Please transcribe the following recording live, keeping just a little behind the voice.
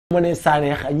ma ne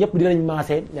Sanex ñëpp dinañ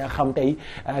maase xam tey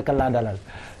kan laa dalal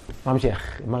maam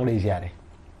Cheikh maa ngi lay ziare.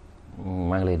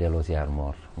 maa ngi lay delloo ziar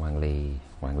Mor maa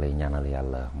ngi lay ñaanal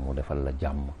yàlla mu defal la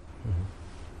jàmm.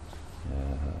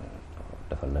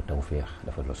 defal la tawféex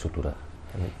defal la sutura.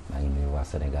 maa ngi nuyu waa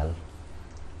Sénégal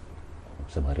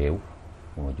sama réew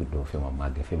fi ma juddoo fi ma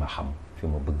màgge fi ma xam fi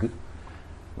ma bëgg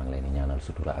maa ngi leen di ñaanal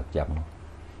sutura ak jàmm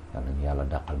yal na ñu yàlla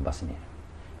dàqal mbas mi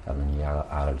yal na ñu yàlla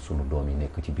aaral sunu doom yi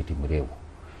nekk ci bitim réew.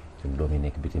 suñu doom yi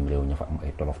nekk bitim réew ña fa am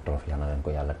ay tolof tolof yal na leen ko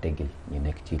yàlla teggil ñi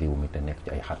nekk ci réew mi te nekk ci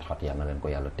ay xat-xat yal na leen ko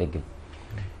yàlla teggil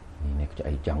ñi nekk ci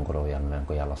ay jàngoro yal na leen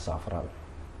ko yàlla saafaraal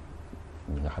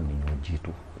ñi nga xam ne ñoo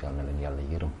jiitu yal na leen yàlla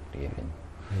yërëm te yéen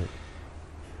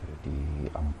di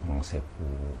am pensée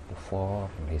bu fort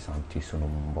ndeysaan ci sunu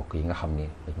mbokk yi nga xam ne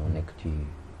dañoo nekk ci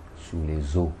sous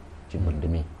les eaux ci mbënd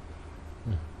mi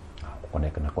waaw ku ko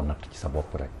nekk na ko natt ci sa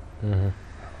bopp rek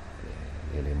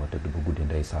léeg-léeg ma tëdd bu guddi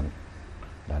ndeysaan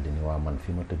daal di ni waa man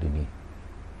fi ma tëdd nii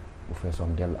bu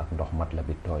feesoon dell ak ndox mat la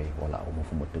bi tooy wala aw ma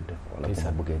fu ma tëdd wala bu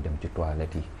ma bëggee dem ci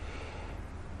toilette yi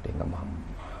te nga ma am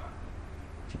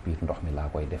ci biir ndox mi laa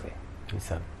koy defee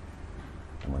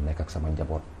dama nekk ak sama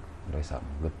njaboot ndeysaan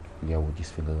nga yeewu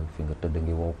gis fi nga tëdd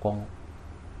ngi wow koŋ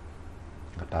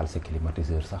nga taal sa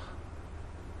climatiseur sax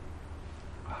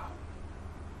waaw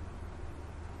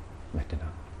metti na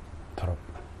trop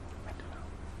metti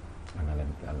na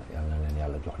yal na leen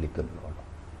yàlla jox li gën loolu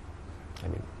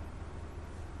amiin.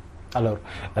 alors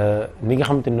ni nga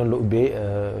xamante ni noonu la ubbee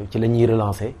ci la ñuy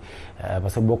relancer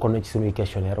parce que bokkoon na ci suñuy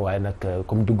questionnaire waaye nag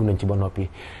comme dugg nañ ci ba noppi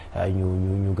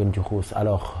ñu gën ci xuus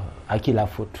alors à qui la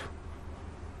faute.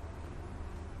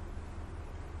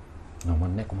 non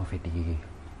man nekkuma fi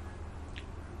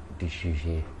di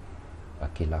juger à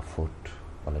qui la faute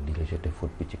wala di rejeter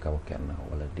faute bi ci kaw kenn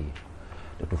wala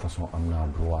de toute façon am naa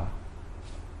droit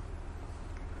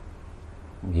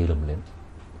yërëm leen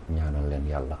ñaanal leen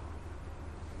yàlla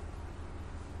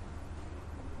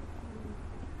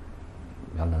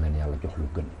yal na leen yàlla jox lu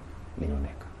gën li ñu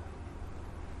nekk.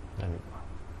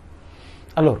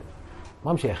 alors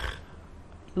maam Cheikh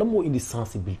lan moo indi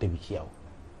sensibilité bi ci yow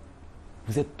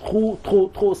vous êtes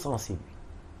trop sensible.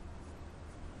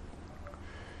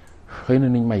 xëy na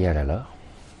niñ ma yare la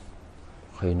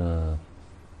xëy na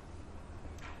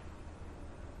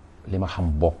li ma xam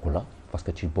bokk la parce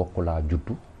que ci bokk laa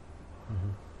juddu.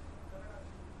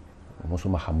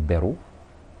 mosuma xam beru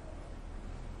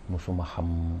mosuma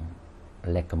xam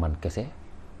lekk man kese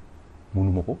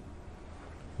munuma ko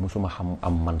mosuma xam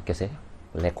am man kese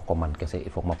lekk ko man kese il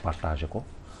faut que ma partager ko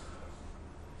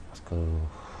parce que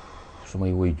su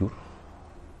may waajur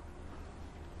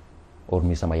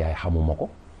hormis sama yaay xamuma ko.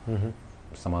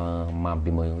 sama maam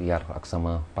bi ma yar ak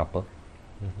sama papa.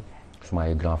 suma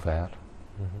ay grand frère.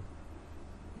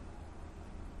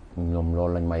 ñoom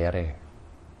loolu lañ ma yaree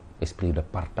esprit de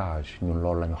partage ñun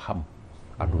loolu lañu xam.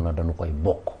 àdduna dañu koy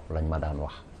bokk lañ ma daan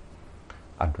wax.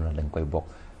 àdduna dañ koy bokk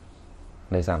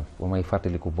ndeysaan ba may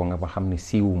fàttaliku ba nga ba xam ne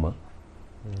siiwuma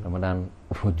dama daan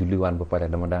julliwaan ba pare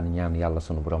dama daan ñaan yàlla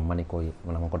sunu borom ma ni ko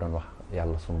dama ko doon wax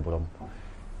yàlla sunu borom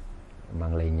maa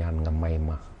ngi lay ñaan nga may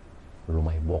ma lu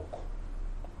may bokk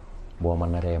boo ma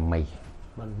naree may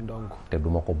man donc te du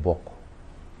ma ko bokk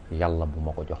yàlla bu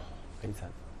ma ko jox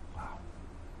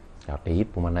waaw te it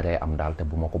bu ma naree am daal te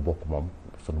bu ma ko bokk moom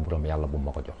sunu borom yàlla bu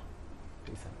ma ko jox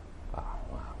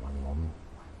waaw man moom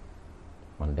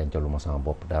man dencalu ma sama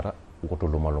bopp dara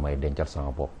wutalu ma lu may dencal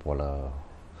sama bopp wala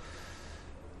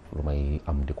lu may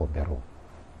am di ko beru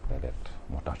déedéet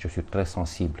moo tax je suis très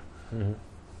sensible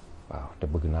waaw te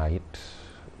bëgg naa it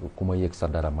ku ma yëg sa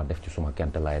dara ma def ci suma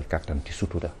kent laayal kàttan ci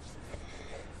sutura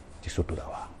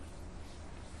waaw.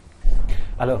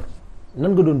 alors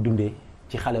nan nga doon dundee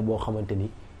ci xale boo xamante ni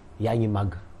yaa ngi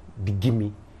màgg di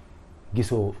gimmi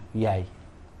gisoo yaay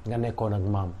nga nekkoon ak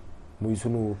maam muy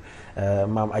sunu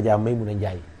maam Adja Maymuna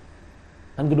Njaay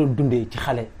nan nga doon dundee ci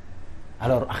xale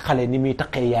alors ak xale ni muy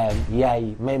taqee yaayam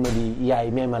yaay may ma di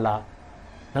yaay may ma laa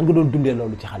nan nga doon dundee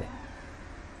loolu ci xale.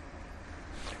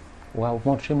 waaw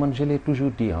man je l'ai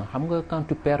toujours dit xam nga quand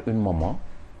tu perds une maman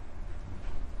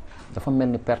dafa mel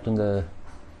ni perte nga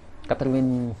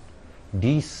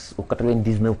 90 ou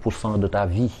 99% de ta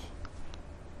vie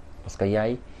parce que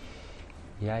yaay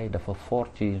dafa fort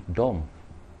ci doom.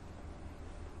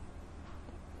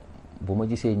 bu ma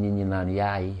gisee nit ñi naan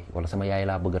yaay wala sama yaay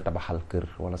laa bëgg a tabaxal kër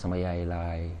wala sama yaay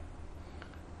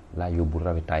laa yóbbul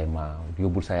ravitaillement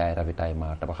yóbbul sa yaay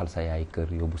ravitaillement tabaxal sa yaay kër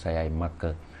yóbbu sa yaay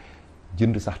màkk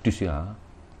jënd sax tissu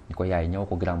ñu ko yaay ñaw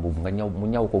ko grand boobu nga ñaw mu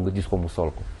ñaw ko nga gis ko mu sol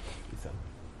ko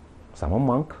sama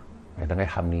manque mais da ngay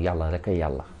xam ni yàlla rek ay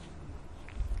yàlla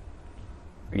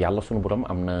yàlla sunu borom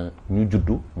am na ñu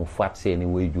juddu mu faat seeni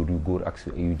waajur yu góor ak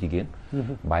yu jigéen.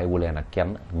 bàyyiwu leen ak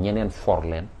kenn ñeneen for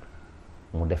leen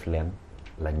mu def leen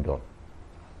lañ doon.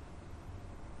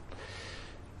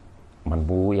 man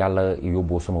bu yàlla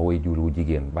yóbboo sama waajur wu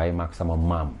jigéen bàyyi maag sama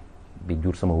maam bi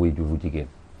jur sama waajur wu jigéen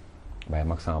bàyyi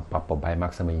maag sama papa bàyyi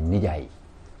maag samay nijaay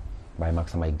bàyyi maag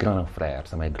samay grand frère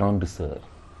samay grande sœur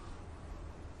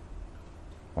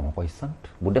ma koy sant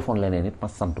bu defoon leneen nit ma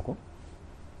sant ko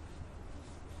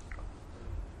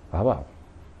waaw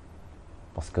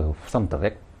parce que sant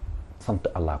rek sant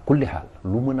allah kulli xaal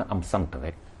lu mën a am sant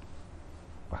rek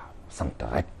waaw sant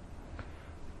rek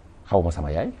xaw ma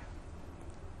sama yaay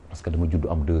parce que dama judd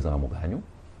am 2 ans mu gaañu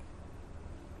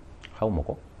xaw ma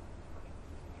ko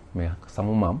mais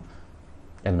sama maam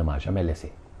elle ne m'a jamais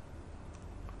laissé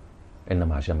elle ne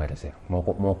m'a jamais laissé moo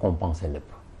compensé lépp.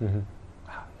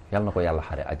 waaw yal na ko yàlla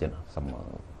xare àjjana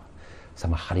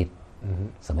sama xarit.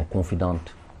 sama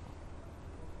confidente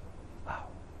waaw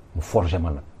mu forgé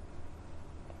ma nag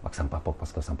ak sama papa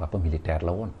parce que sama papa militaire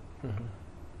la woon.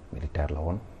 militaire la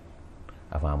woon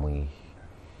avant muy.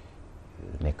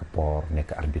 nekk port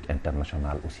nekk arbitre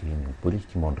international aussi ñu bëri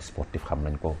ci monde sportif xam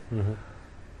nañ ko.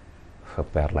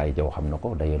 père Laye Jaw xam na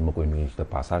ko d'ailleurs ma koy nuyu de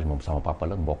passage moom sama papa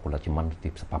la mbokk la ci man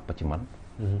type sa papa ci man.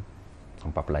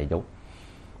 sama papa Laye Jaw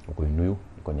ma koy nuyu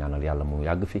di ko ñaanal yàlla mu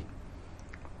yàgg fi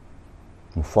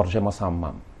mu forgé ma sama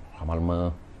maam xamal ma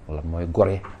lan mooy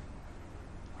gore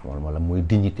xamal ma lan mooy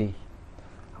dignité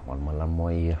xamal ma lan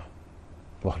mooy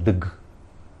wax dëgg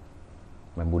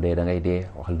même bu dee da ngay dee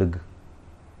waxal dëgg.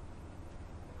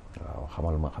 waaw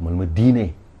xamal ma diine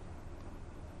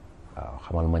waaw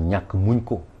xamal ma ñàkk muñ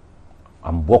ko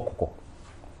am bokk ko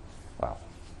waaw.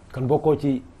 kon bokkoo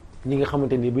ci ñi nga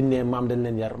xamante ni buñ nee maam dañ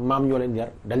leen yar maam ñoo leen yar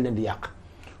dañ leen di yàq.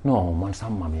 non man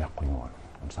sama maam yàquñu woon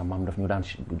man sama maam daf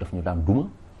ñu daan duma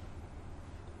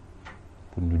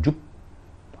pour ñu jub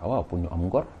waaw pour ñu am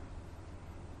ngor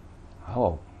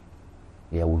waaw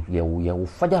yeewu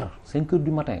fajar 5 heures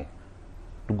du matin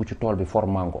dugg ci tool bi for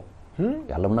mango.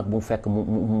 yàlla nag bu mu fekk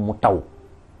mu taw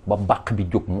ba bàq bi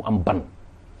jóg mu am ban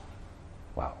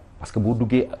waaw parce que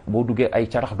boo duggee ay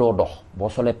carax doo dox boo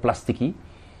solee plastique yi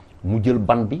mu jël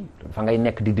ban bi fa ngay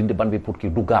nekk di dindi ban bi pour kii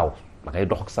du gaaw da ngay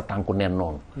dox ak sa tànku neen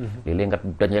noonu. léeg-léeg nga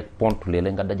dajeeg pont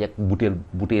léeg-léeg nga dajeeg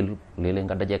butéel léeg-léeg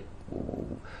nga dajeeg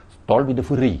tool bi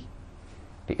dafa rëy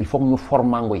te il faut ñu for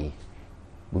mango yi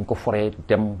buñ ko foree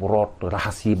dem root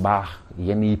raxas yi baax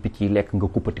yenn yi picc yi lekk nga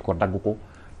kuppati ko dagg ko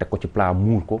teg ko ci plat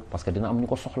muur ko parce que dina am ñu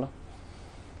ko soxla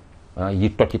yi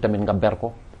toj yi tamit nga ber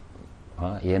ko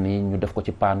yenn yi ñu def ko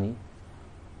ci paan yi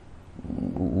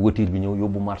wëtiir bi ñëw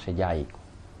yóbbu marché jaayi ko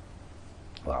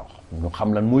waaw ñu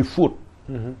xam lan mooy fóot.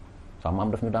 sama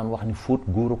maam daf ñu daan wax ni fóot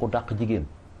góor a ko dàq jigéen.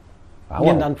 waaw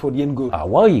ngeen daan fóot yéen góor.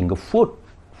 waaw yi nga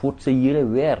fóot sa yére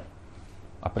weer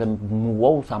après mu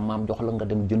wow sama maam jox la nga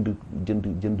dem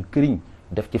jënd këriñ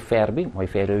def ci fer bi mooy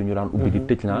fer yooyu ñu daan ubbi di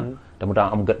tëj naan te mu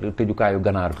daan am tëjukaayu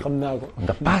ganaar bi. xam naa ko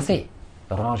nga passé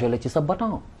ranger la ci sa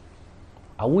bâton.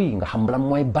 ah oui nga xam lan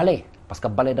mooy bale parce que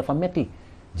bale dafa metti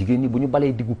jigéen ñi bu ñu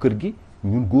balee diggu kër gi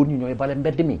ñun góor ñi ñooy bale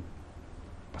mbedd mi.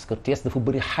 parce que Thiès dafa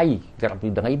bëri xay garab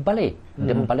yi da ngay bale.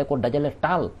 dem bale ko dajale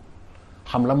taal.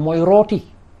 xam lan mooy rooti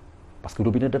parce que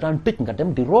robinet da daan tëj nga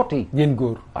dem di rooti. yéen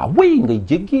góor. ah oui ngay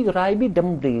jéggi raay bi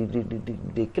dem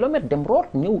des kilomètres dem root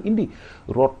ñëw indi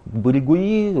root bërigo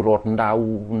yi root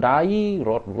ndaa yi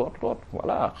root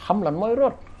voilà xam lan mooy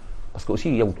root. parce que aussi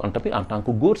yow en tant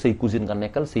que góor say cousine nga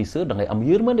nekkal say sœur da ngay am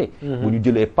yërmande. bu ñu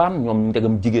jëlee paan ñoom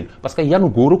ndegam jigéen parce que yanu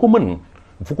góor a ko mën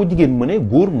fu ko jigéen mënee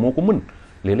góor moo ko mën.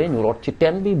 léeg-léeg ñu root ci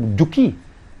teen bi jukki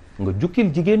nga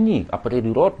jukkil jigéen ñi après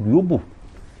di root yóbbu.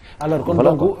 alors kon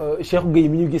donc Cheikh Gueye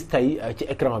mi ñu gis tey ci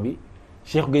écran bi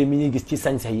Cheikh Gueye mi ñuy gis ci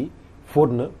sañse yi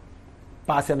fóot na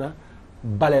paase na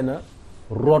bale na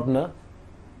root na.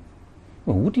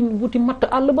 wuti matt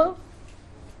àll ba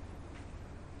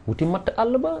wuti matt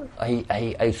àll ba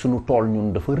ay sunu tool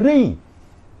ñun dafa rëy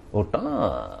autant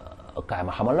kaay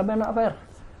ma xamal la benn affaire.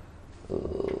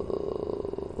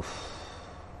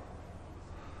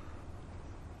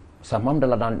 sa maam da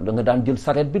nga daan jël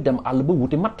sareet bi dem àll ba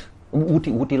wuti matt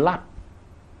wuti laat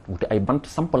wuti ay bant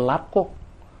samp laat ko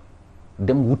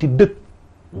dem wuti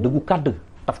dëggu kàdd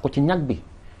taf ko ci ñag bi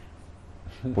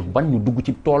pour ban ñu dugg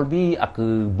ci tool bi ak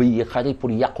bëy xari pour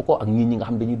yàq ko ak ñi nga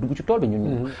xam dañuy dugg ci tool bi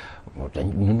ñun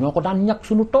ñoo ko daan ñàkk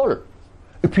suñu tool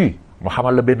et puis ma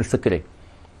xamal la benn secret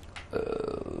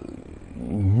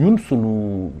ñun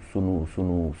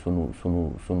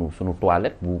sunu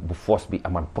toilette bu fosse bi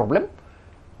amaan problème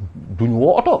duñ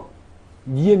woo oto.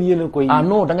 yéen a koy. ah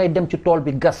non da ngay dem ci tool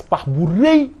bi gas pax bu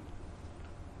rëy.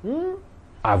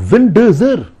 à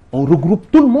 22h on regroupe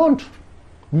tout le monde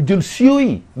ñu jël siyo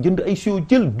yi jënd ay siyo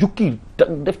jël jukki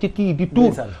def ci kii di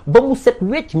tuur ba mu set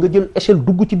wecc nga jël échelle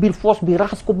dugg ci biir fosse bi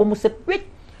raxas ko ba mu set wecc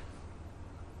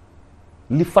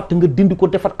li fatt nga dindi ko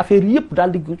defar affaire yëpp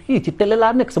daal di kii ci télé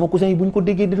laa nekk sama cousin yi bu ñu ko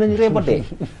déggee dinañ ree ba dee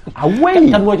ah way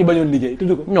kan moo ci bañoon liggéey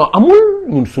tudd ko non amul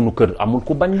ñun suñu kër amul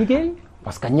ku bañ liggéey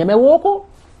parce que ñeme woo ko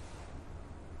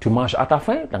tu manges à ta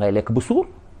faim da ngay lekk ba suur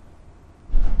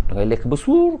da ngay lekk ba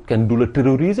suur kenn du la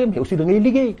terroriser mais aussi da ngay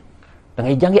liggéey da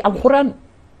ngay jàngi alxuraan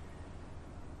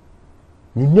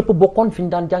ñun ñëpp bokkoon fi ñu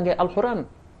daan jàngee alxuraan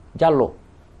jàlloo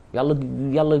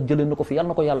yàlla jëlee na ko fi yàlla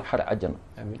na ko yàlla xare àjjana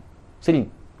amiin sëriñ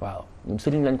waaw ñun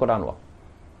sëriñ lañ ko daan wax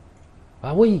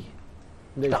waaw oui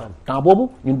ndeysaan temps boobu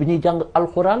ñun bi ñuy jàng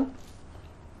alxuraan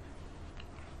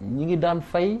ñi ngi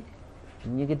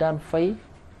daan fay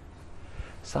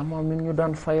sama min ñu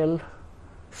daan fayal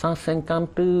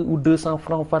 150 ou 200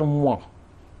 francs par mois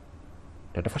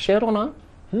te dafa cheroon na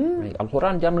mais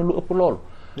alxuraan jar na lu ëpp lool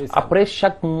après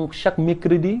chaque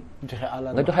mercredi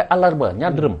nga joxe àllarba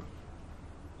ñaar dërëm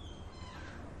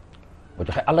nga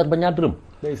joxe àllarba ñaar dërëm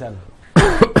ndeysaan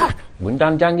buñ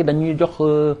daan jàngi dañuy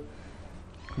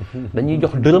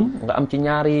jox dërëm nga am ci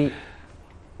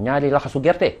ñaari laxasu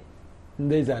gerte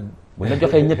ndeysaan buñ la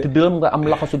joxee ñetti dërëm nga am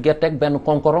laxasu gerte ak benn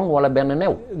konkorong wala benn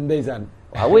new ndeysaan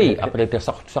waaw oui après te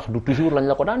sax du toujours lañ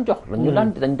la ko daan jox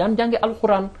dañ daan jàngi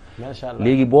alxuraan macha allah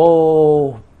léegi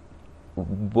boo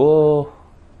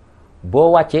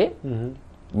wàccee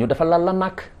ñu defal la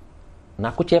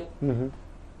nàkku ceeb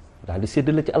daal di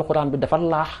séddale ci alxuraan bi defal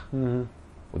laax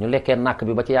bu ñu lekkee nàkk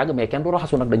bi ba ci yàgg mais kenn du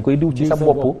raxasu nag dañ koy diw ci sa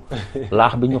bopp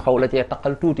laax bi ñu xaw la cee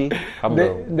taqal tuuti xam nga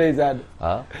ndeysaan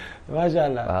waaw macha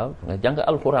allah waaw nga jàng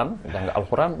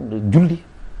alxuraan julli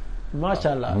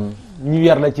macha allah ñu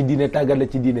yar la ci diine tàggat la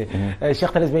ci diine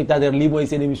chers téléspectateurs lii mooy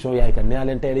seen émission Yaye Kane nee naa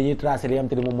leen tey dañuy tracé li nga xam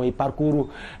te ne moom mooy parcours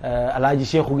alaaji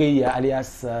Cheikhou Gueye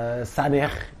alias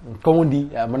Sanex comme on dit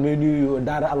man may nuyu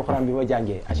daara alxuraan bi ma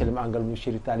jàngee HLM Angle mu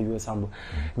Chérif Talibé Samb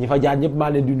ñi fa jaar ñëpp maa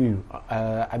leen di nuyu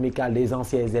amicale des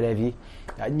anciens élèves yi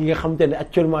ñi nga xam te ne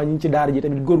actuellement ñi ngi ci daara ji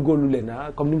tamit góorgóorlu leen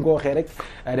comme ni mu ko waxee rek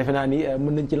defe naa ni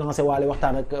mën nañ ci lancé waale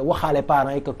waxtaan ak waxaale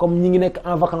parents yi que comme ñi ngi nekk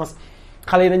en vacances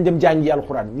xale yi nañ dem jàngi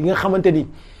alxuraan ñi nga xamante ni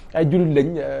ay jullit lañ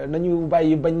nañu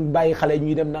bàyyi xale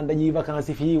ñuy dem naan dañuy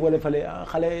vacances fii wala fële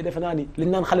xale defe naa ni liñ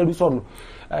naan xale du sonn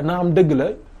naa am dëgg la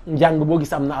njàng boo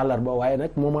gis am na àllarba waaye nag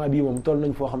moment bii moom toll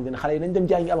nañ foo xam ne xale yi nañ dem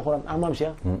jàngi alxuraan ah maam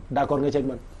Cheikh d'accord nga ceeg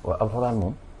man waaw alxuraan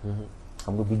moom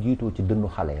xam nga bu jiitoo ci dënnu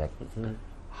xale rek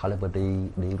xale ba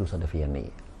day rus a def yenn yi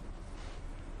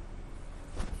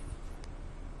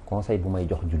conseil bu may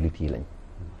jox jullit yi lañ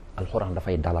alxuraan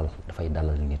dafay dalal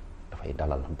nit dafay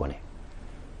dalal gone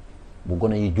bu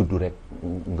gone yi juddu rek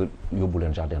nga yóbbu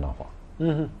leen jardin d'enfant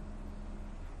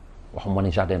waxuma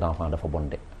ni jardin d'enfant dafa bon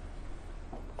de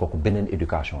kooku beneen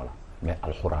éducation la mais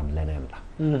alxuraan leneen la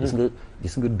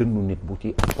gis nga dënnu nit bu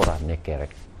ci alxuraan nekkee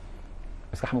rek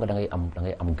parce que xam nga da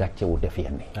ngay am gàccewu def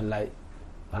yenn yi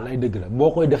wallaay dëgg la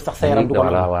boo koy def sax sa yaram du ko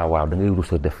waaw da ngay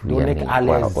rus a def doo nekk à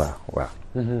l'aise waaw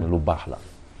lu baax la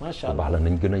macha allah lu baax la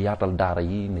nañ gën a yaatal daara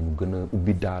yi nañ gën a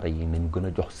ubbi daara yi nañ gën a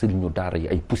jox sëriñu daara yi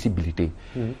ay possibilités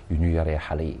yu ñu yoree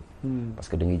xale yi parce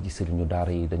que da ngay gis sëriñu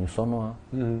daara yi dañu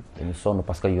sonn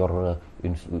parce que yor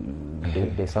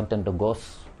des centaines de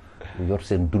gosses yor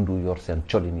seen dund yor seen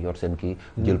colin yor seen kii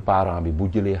jël parent bi bu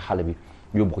jëlee xale bi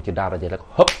yóbbu ko ci daara ji rek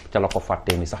hop ca la ko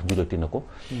fàttee ni sax jurati na ko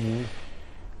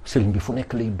sëriñ bi fu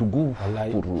nekk lay dugg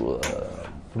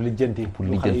pour lijjanti pour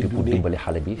dimbali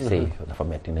xale bi c'est dafa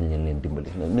metti nañ leen dimbali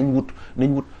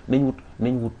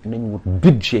nañ wut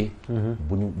budget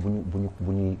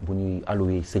bu ñuy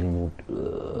alloué sëriñu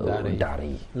daara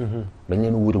yi dañ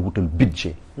leen war a wutal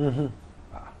budget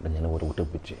waaw dañ leen war a wutal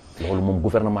budget loolu moom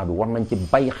gouvernement bi war nañ ci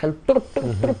bàyyi xel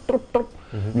trop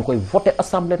ñu koy voté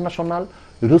assemblée nationale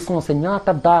recensé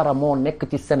ñaata daara moo nekk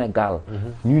ci Sénégal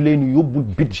ñu leen yóbbul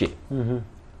budget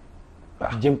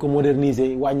jëm ko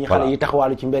moderniser wàññi xale yi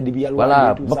taxawaalu ci mbedd bi yàlla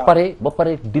voilà ba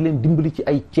pare di leen dimbali ci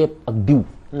ay ceeb ak diw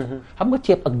xam nga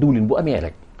ceeb ak diwlin bu amee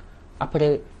rek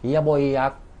après yabooy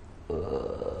yaag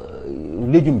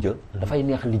légume ja dafay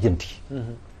neex lijjanti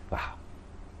waaw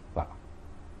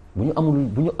bu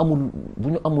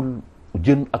ñu amul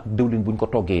jën ak diwlin bu ñu ko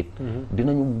toggee it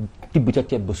dinañu tibb ca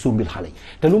ceeb ba sombil xale yi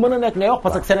te lu mën a nekk ngay wax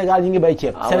parce que Sénégal ñi ngi bay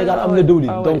ceeb Sénégal am na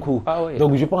diwlin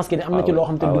donc je pense que ni am na ci loo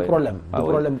xam te du problème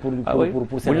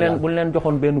pour Sénégal bu leen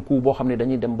joxoon benn coup boo xam ne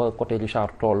dañuy dem ba côté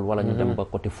Richard Toll wala ñu dem ba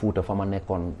côté Fouta fa ma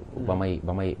nekkoon ba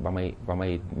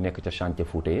may nekk ca chantier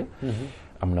Fouta yi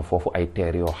am na foofu ay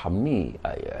terres yoo xam ni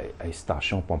ay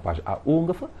station pompage à eau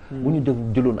nga fa bu ñu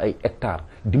jëloon ay hectares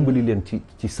dimbali leen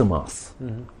ci semence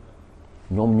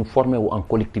ñoom ñu formé wu en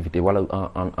collectivité wala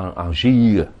en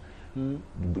GIE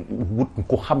wut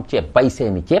ku xam ceeb bay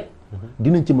seeni ceeb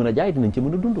dinañ ci mën a jaay dinañ ci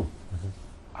mën a dund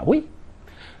ah oui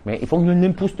mais il faut que ñu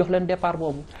leen pousse jox leen départ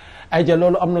boobu. ayca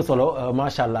loolu am na solo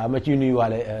macha allah ma ciy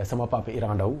nuyuwaale sama papa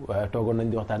Iran Ndaw toogoon nañ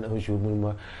di waxtaan un jour mun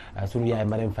ma sunu yaay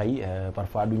Marème Faye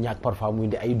parfois du ñàkk parfois muy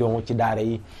indi ay don ci daara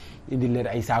yi indi leen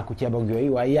ay saaku ceeb ak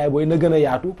yooyu waaye yaay booy na gën a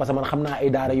yaatu parce que man xam naa ay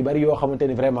daara yu bari yoo xamante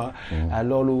ni vraiment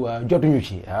loolu jotuñu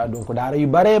ci donc daara yu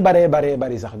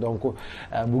bari sax donc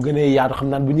bu gënee yaatu xam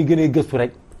naan bu ñu gënee gëstu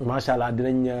rek macha allah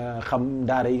dinañ xam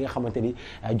daara yi nga xamante ni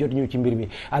jotuñu ci mbir mi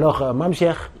alors Mame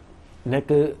Cheikh nekk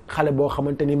xale boo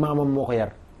xamante ni maamam moo ko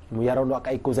yar mu yarandoo ak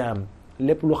ay cousin am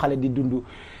lépp lu xale di dund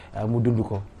mu dund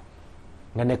ko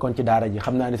nga nekkoon ci daara ji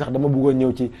xam naa ni sax dama bëggoon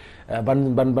ñëw ci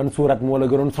ban suurat moo la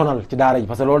gënoon sonal ci daara ji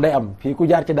parce que loolu day am fii ku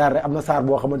jaar ci daara rek am na saar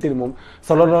boo xamante ni moom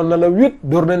solo noonu na la 8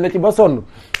 dóor nañ la ci ba sonn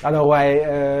alors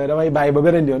waaye damay bàyyi ba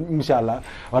beneen yoon incha allah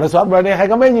wala soit bu la neexee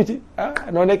nga may ñu ci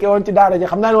noo nekkee woon ci daara ji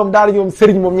xam naa ne moom daara ji moom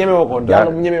sëriñ moom ñemewoo ko woon yàlla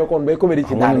mu ñemewoo ko woon bay comédie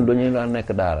ci daara ji dañuy daan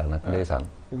nekk daara nag ndeysaan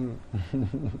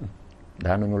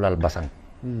daanañu lal basang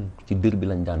ci dër bi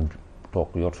lañ daan toog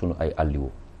yor suñu ay alliwo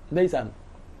ndeysaan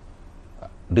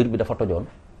dër bi dafa tojoon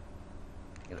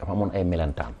dafa amoon ay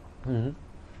melentaan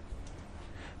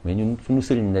mais ñun suñu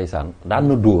sëriñ ndeysaan daan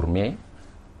na dóor mais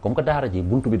comme que daara ji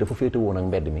buntu bi dafa féete woon ak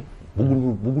mbedd mi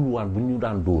buggul waan bu ñu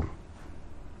daan dóor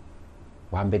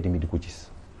waa mbedd mi di ko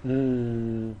gis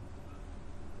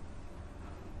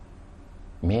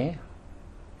mais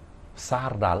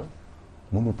saar daal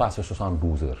mënul passer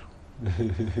 72 heures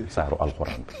saaru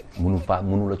alxuraan bi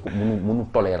mënu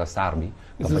tolérer saar bi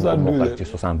nga bañ ko mokkal ci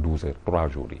 72 heures 3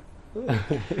 jours yi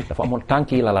dafa amoon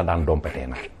tànk yi la daan dompetee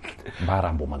nag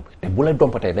baaraam bu mag bi te bu lay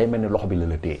dompetee day mel ni loxo bi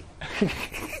la téye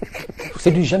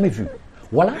c'est du jamais vu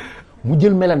wala mu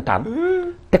jël melentaan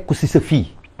teg ko ci sa fii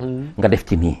nga def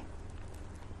ci nii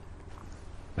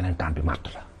melentaan bi màtt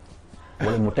la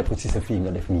wala mu teg ko ci sa fii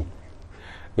nga def nii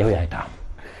yow yaay taam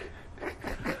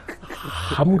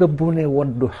xam nga bu ne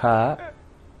waddu xaa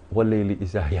wala li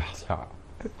isa yaxsa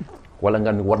wala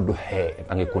nga ni waddu xee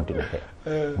da ngay continuer xee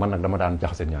man nag dama daan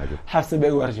jaxase ñaaju xas sa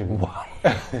beeg war ci waaw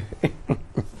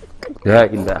yaa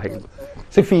ilaha illa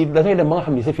sa fii da ngay dem ba nga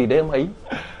xam ni sa fii day am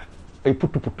ay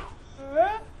puttu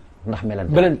ndax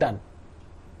melentaan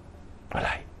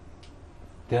walaay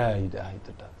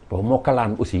boobu moo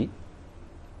kalaan aussi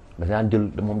da daan jël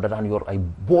moom da daan yor ay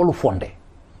boolu fonde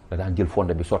da daan jël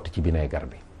fonde bi sotti ci vinaigre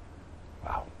bi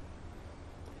waaw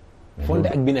fonde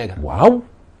ak vinaigre waaw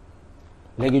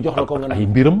léegi jox la ko nga ay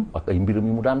mbiram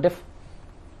yu mu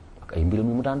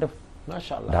daan def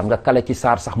macha allah daan nga kale ci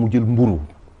saar sax mu jël mburu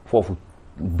foofu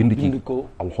bind ci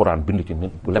alxuraan bind ci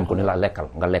nit lem ko ni la lekkal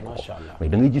nga lekk ko mais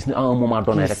da ngay gis ni à un moment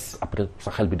donné rek après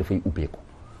sa xel bi dafay ubbeeku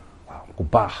waaw ku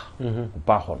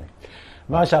baaxoon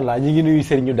macha allah ñi ngi nuyu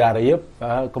sëriñu daara yëpp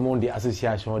comme on dit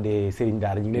association des sëriñ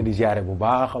daara ñu ngi leen di ziare bu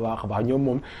baax a baax ñoom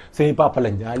moom sëriñ papa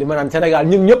lañ li ma naan Sénégal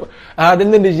ñun ñëpp dañ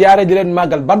leen di ziare di leen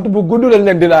màggal bant bu gudd lañ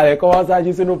leen di laalee commencé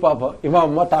ci sunu papa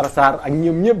imam Matar Sarr ak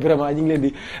ñoom ñëpp vraiment ñu ngi leen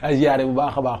di ziare bu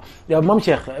baax a baax Mame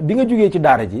Cheikh bi nga jógee ci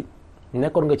daara ji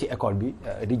nekkoon nga ci école bi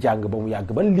di jàng ba mu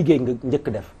yàgg ban liggéey nga njëkk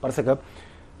def parce que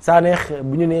Sanex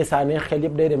bu ñu nee Sanex xel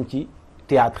yëpp day dem ci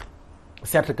théâtre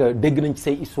certes que dégg nañ ci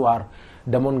say histoire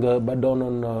demoon nga ba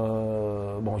doonoon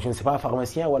bon je ne sais pas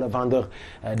pharmacien wala vendeur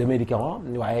de médicaments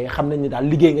waaye xam nañ ne daal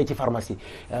liggéey nga ci pharmacie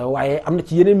waaye am na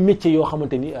ci yeneen métiers yoo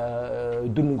xamante ni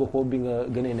dund nga ko bi nga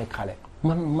gënee nekk xale.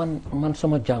 man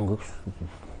sama jàng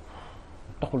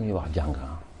taxul ñuy wax jàng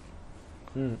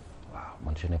waaw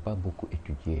man je n'ai pas beaucoup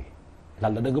étudié. lan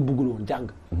la da nga bëggul woon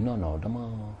jàng. non dama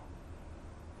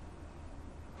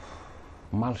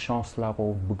malchance laa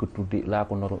ko bëgg a tuddee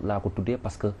laa ko tuddee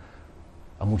parce que.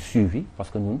 amul suivi parce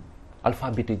que ñun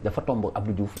alphabétisation dafa tomb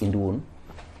Abdou Diouf indi woon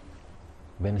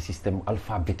benn système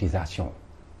alphabétisation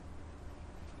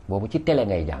boobu ci télé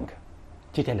ngay jàng.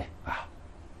 ci télé waaw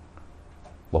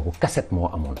boobu cassette moo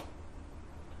amoon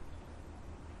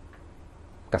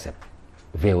cassette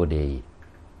VOD yi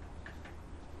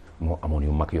moo amoon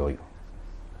yu mag yooyu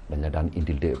dañ la daan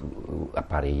indil de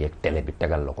appareil yeeg télé bi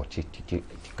tegal la ko ci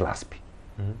classe bi.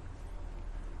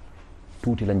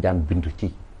 tuuti lañ daan bind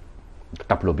ci.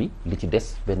 tableau bi li ci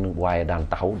des benn waaye daan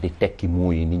taxaw di tekki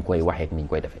mots yi ni ñu koy waxee ni ñu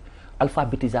koy defee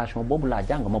alphabétisation boobu laa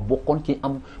jàng ma bokkoon ci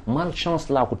am malchance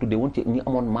laa ko tuddee woon ci ñi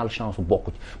amoon malchance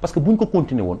bokk ci parce que bu ñu ko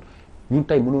continuer woon ñun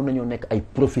tey mënoon nañoo nekk ay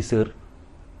professeur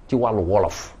ci wàllu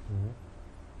wolof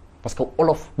parce que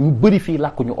olof ñu bëri fii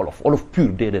làkkuñu olof pur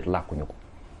déedéet làkkuñu ko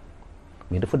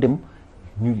mais dafa dem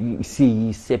ñu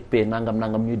CI CP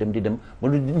nangam ñuy dem di dem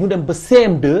ñu dem ba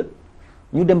CM2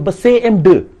 ñu dem ba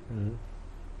CM2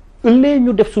 ëllëgee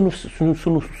ñu def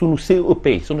suñu CEP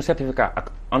suñu certificat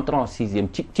ak entrée en sixième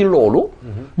ci loolu.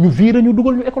 ñu viré ñu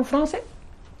dugal ñu école français.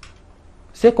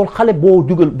 c'est que xale boo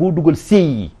dugal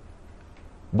CI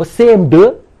ba CM2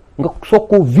 nga soog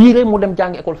koo viré mu dem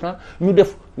jàngi école français ñu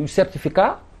def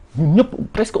certificat ñun ñëpp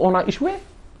presque on a échoué.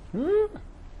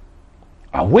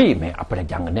 ah oui mais après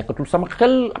jàng nekkatul sama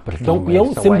xel. après donc yow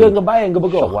CM2 nga bàyyee nga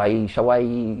bëgg a wax. sawaay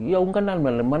yow nga naan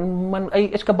man ay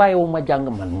est-ce que bàyyiwu ma jàng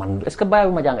man est-ce que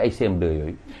bàyyiwu ma jàng ay CM2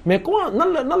 yooyu. mais comment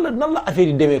nan la affaire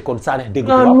yi demee kon Sanex dégg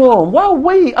ah non waaw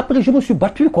oui après je me suis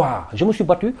battu quoi je me suis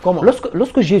battu. Comment?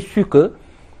 Lorsque j'ai su que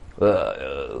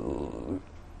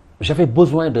j'avais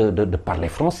besoin de parler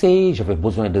français, j'avais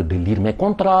besoin de lire mes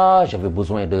contrats, j'avais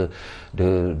besoin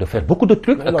de faire beaucoup de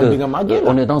trucs.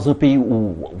 On est dans un pays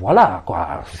où, voilà,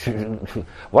 quoi.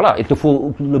 Voilà, il te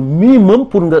faut le minimum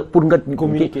pour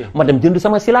communiquer. Madame jënd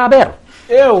sama syllabaire.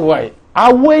 Eh ouais. Ah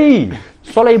oui.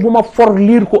 Soleil bu ma for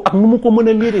lire ko ak nu mu ko mën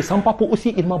a lire. Sama papa aussi,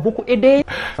 il m'a beaucoup aidé.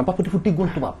 Sama papa dafa déggoon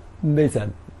tubaab. Ndeysaan.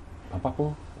 Sama papa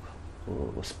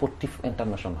sportif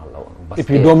international la woon. Et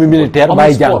puis doomu militaire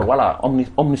bàyyi jàng voilà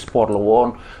omnisport la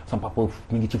woon. sama papa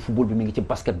mi ngi ci football bi mi ngi ci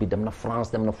basket bi dem na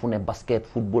France dem na fu ne basket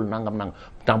football nangam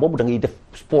temps boobu da ngay def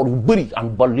sport yu bëri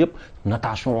handball yëpp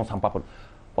natation sama papa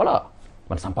voilà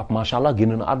man sama papa macha allah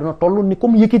génn na àdduna toll ni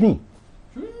comme Yékini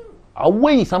ah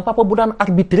oui sama papa bu daan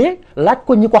arbitré laaj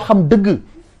ko ñi ko xam dëgg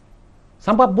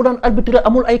sama papa bu daan arbitré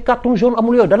amul ay carton jaune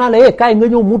amul yooyu danaa la kaay nga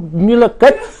ñëw mu ni la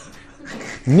kat.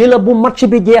 ni la bu match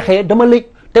bi jeexee dama lay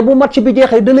te bu match bi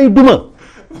jeexee da lay duma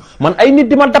man ay nit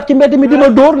di ma dab ci mbedd mi di ma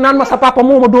dóor naan ma sa papa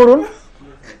moo ma dóoroon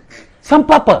sam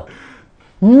papa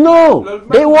non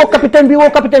day woo capitaine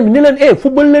bi ni leen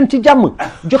football leen ci jàmm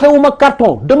joxewuma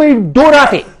carton damay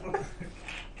dóoraate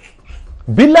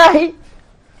billaahi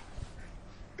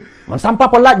man sam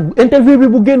papa laaj interview bi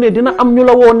bu génnee dina am ñu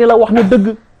la woo ni la wax na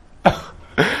dëgg.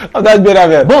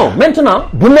 Bon maintenant.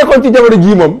 bu nekkoon ci jamono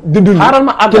jii moom. dundul xaaral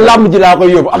ma àggale ci làmb ji laa koy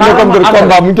yóbbu. am na comme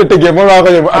combat mu ngi ko tëggee moom laa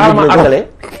koy yóbbu. xaaral ma àggale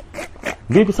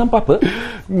léegi sama papa.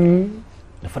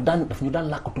 daf ñu daan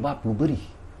làkk tubaab lu bëri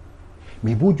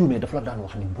mais boo juumee daf la daan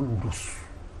wax ni bul rus.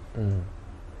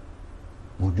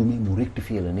 boo juumee mu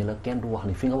rectifier la ni la kenn du wax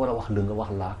ni fi nga war a wax la nga wax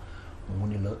laa mu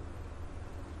ni la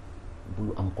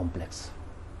bul am complexe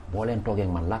boo leen toogee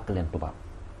man làkk leen tubaab.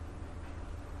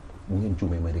 bu ngeen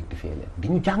juumee ma rectifier leen di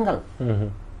ñu jàngal.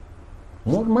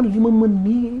 moo man li ma mën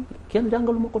nii kenn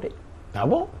jàngalu ma ko de. ah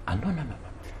bon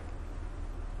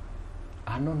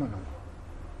ah non.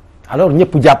 alors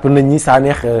ñëpp jàpp nañ ni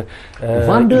Sanex.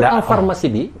 vendeur en pharmacie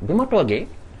bi ma toogee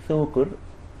sama kër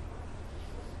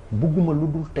bugguma lu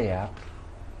dul théâtre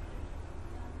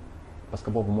parce que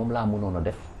boobu moom laa mënoon a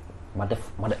def ma def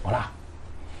voilà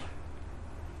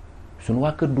suñu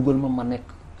waa kër dugal ma nekk.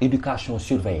 éducation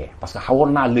surveillée parce que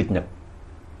xawoon naa lëj nag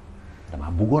damaa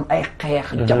bëggoon ay xeex.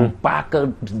 jam paaka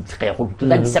xeexul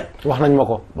lañ set. wax nañ ma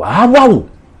ko. waaw.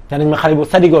 te nañ ma xale bu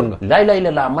sadigoon nga. lay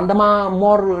la man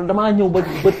damaa ñëw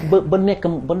ba nekk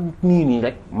ba nii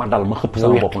rek ma dal ma xëpp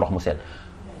sama bopp ndox mu sedd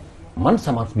man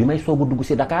sama bi may soog a dugg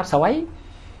si Dakar sa waay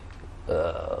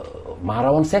maa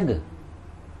rawoon segg.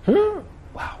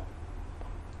 waaw.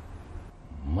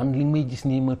 man li may gis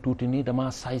nii ma tuuti nii damaa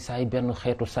saay benn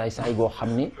xeetu saay goo xam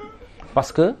ni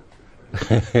parce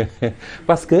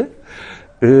que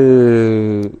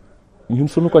ñun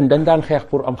suñu koñ dañ daan xeex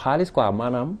pour am xaalis quoi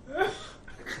maanaam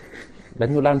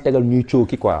dañu daan tegal ñuy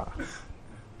cooki quoi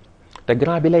te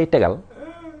grand bi lay tegal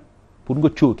pour nga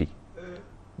cooki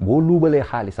boo luubalee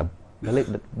xaalisam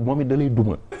moom it da lay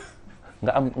duma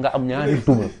nga am ñaari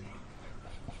duma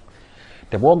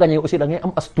te boo gañee aussi da ngay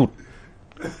am as tuut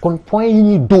kon point yi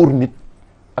ñuy dóor nit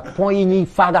ak point yi ñuy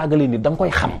faagaagale nit da nga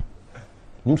koy xam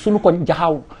ñun suñu koñ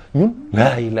jaxaaw ñun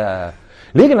la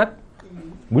léegi nag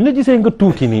buñ la gisee nga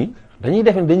tuuti nii dañuy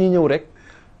defe dañuy ñëw rek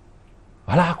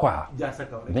voilà quoi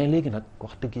mais léegi nag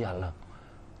wax dëgg yàlla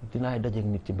dinaay dajeeg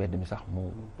nit ci mbedd mi sax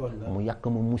mu yàq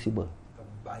ma musiba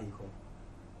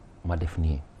ma def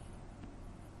nii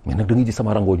mais nag da ngay gis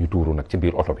sama rangoo ñu tuuru nag ci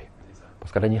biir oto bi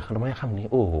parce que damay xam ni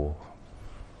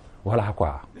voilà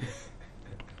quoi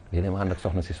léeg-léeg ma ànd ak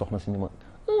soxna si ni ma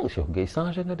Cheikh Gueye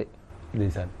changé nga de.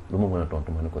 ndeysaan lu ma mën a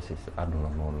tontu ma ne ko si àdduna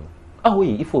noonu la. ah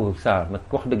oui il faut ça nag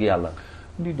wax dëgg yàlla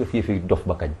di def yëfi dof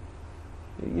ba kañ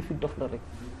yëfi dof la rek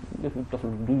yëfi dof la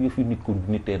du yëfi nit ku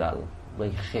nitee daal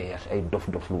ay xeex ay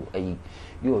dof-doflu ay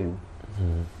yooyu.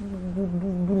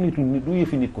 du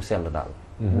yëfi nit ku sell daal.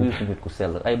 du yëfi nit ku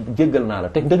sell ay jéggal naa la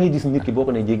te da ngay gis nit ki boo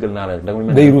ko nee jéggal naa la rek da nga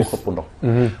mel ni xëpp ndox.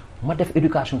 ma def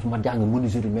éducation ma jàng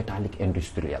menuiserie métallique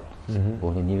industrielle.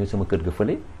 boo nga ñëwee sama kër ga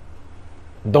fële.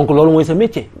 donc loolu mooy sa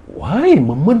métier. waaye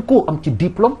ma mën koo am ci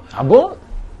diplôme. ah bon.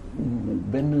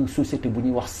 benn société bu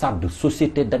ñuy wax SAD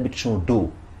société d'adduction d'eau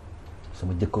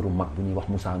sama jëkkëru mag bu ñuy wax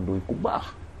Moussa Ndoye ku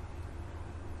baax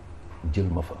jël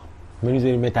ma fa.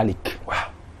 menuiserie métallique. waaw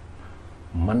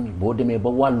man boo demee ba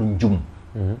wàllu njum.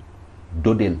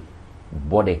 dodeel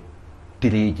bode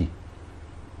tëree ji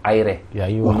ayre. yaa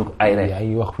ngi wax ayre yaa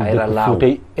ngi wax ayra laaw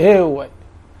tey waay.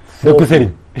 dëkk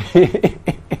Serigne.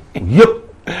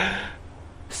 yëpp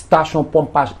station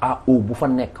pompage à eau bu fa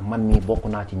nekk man mii bokk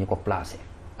naa ci ñi ko placé.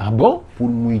 ah bon pour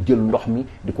muy jël ndox mi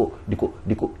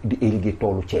di irriguer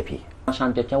toolu ceeb yi.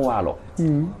 chantier ca Waalo.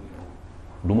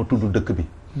 du ma tudd dëkk bi.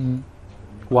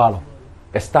 Waalo.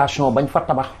 station bañ fa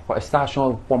tabax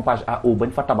station pompage à eau bañ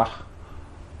fa tabax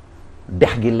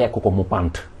dex gi lekk ko mu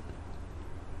pant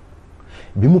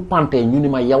bi mu pantee ñu ni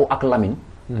ma yow ak Lamine.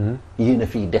 yéen a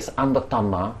fii des en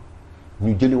attendant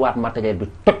ñu jëliwaat matériel bi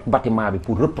toj bâtiment bi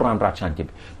pour reprendre chantier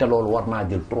bi te loolu war naa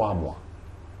jël 3 mois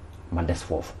ma des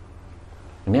foofu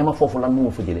nee ma foofu lan moo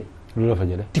ma fa jëlee. lu la fa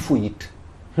jëlee. typhoïde.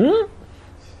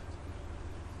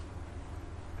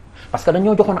 parce que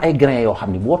dañoo joxoon ay grains yoo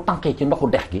xam ni boo tànkee ci ndoxu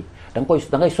dex gi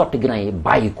da ngay sotti grains yi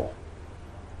bàyyi ko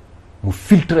mu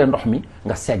filtrer ndox mi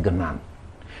nga segg naan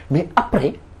mais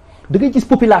après da ngay gis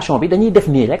population bi dañuy def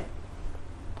nii rek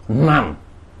naan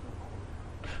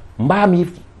mbaam yi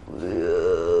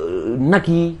nag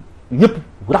yi yëpp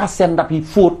raxas seen ndab yi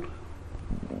fóot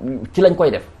ci lañ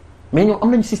koy def mais ñoom am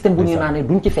nañu système bu ñuy naanee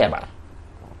duñ ci feebar.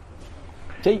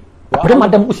 tey après ma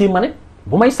dem aussi ma ne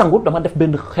bu may sangu dama def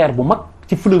benn xeer bu mag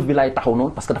ci fleuve bi laay taxaw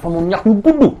noonu parce que dafa moom ñax yu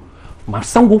gudd ma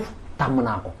sangu tàmm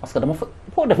naa ko parce que dama fa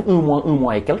foo def un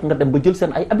mois et quelque nga dem ba jël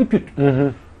seen ay habitude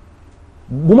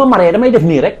bu ma maree damay def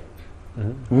nii rek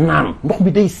naan ndox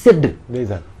bi day sedd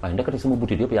waaye ndekete sama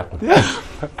butit yëpp yàqu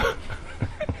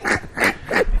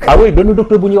ah oui benn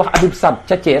docteur bu ñuy wax Habib Sad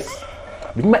ca Thiès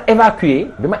bi ñu ma évacué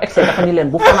bi ma egsee dafa ni leen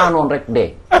bu fanaanoon rek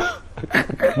dee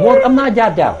moo am naa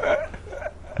jaar-jaar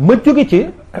ma jóge ci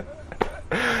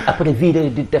après vidéo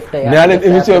di def théâtre. nee leen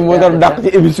émission yi moo doon dàq ci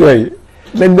émission yi.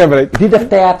 lañ dem rek. di def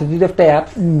théâtre.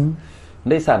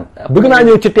 ndeysaan. bëgg naa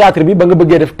ñëw ci théâtre bi ba nga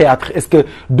bëggee def théâtre est-ce que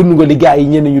dund nga li gars yi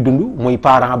ñenn ñu dund mooy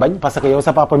parent bañ parce que yow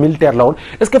sa papa militaire la woon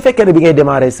est-ce que fekkee ne bi ngay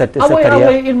démarrer sa carrière.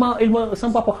 ah oui il ma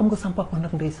sama papa xam nga sama papa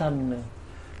nag ndeysaan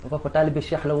sama papa taalibe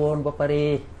Cheikh la woon ba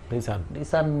pare.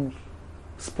 ndeysaan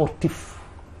sportif.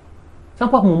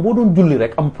 sama papa moom boo doon julli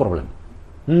rek am problème.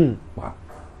 waaw.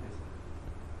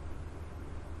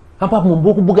 sama papa moom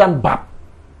boo ko bëggaan baab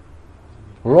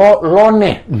loo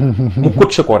ne mu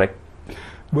coaché ko rek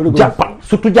jàppal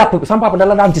surtout jàpp sama papa da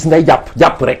la daan gis ngay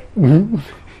jàpp rek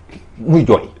muy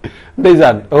jooy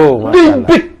ndeysaan day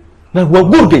bég na waaw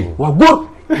góor gay waaw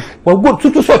góor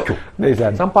surtout soccu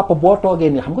ndeysaan sama papa boo toogee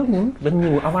nii xam nga ñun dañ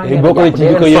ñëw avant boo ko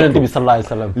ci ko yonent bi sallallahu alayhi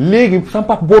wasallam léegi sama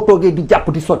papa boo toogee di jàpp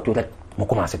di soccu rek mu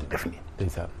commencé di def nii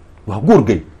ndeysaan waaw góor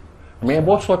gay mais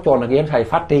boo soccoo nag yenn saa yi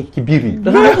fàtte ci biir yi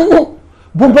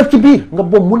boobu def ci biir nga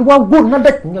boobu mu ne waaw góor nga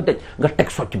daj nga teg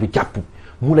socc bi jàpp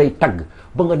mu lay tagg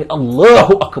ba nga ne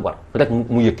allahu akbar rek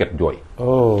mu yëkkat jooy.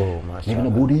 macha allah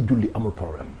boo dee julli amul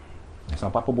problème.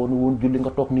 sama papa boo ne woon julli nga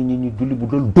toog nit ñi julli bu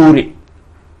dal dóore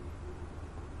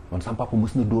man sama papa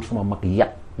mës na dóor sama mag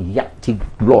yat ci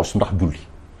loos ndax julli.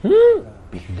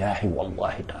 billaahi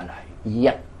wallahi taala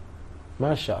yat.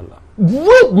 macha allah.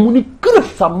 mu ni kërëb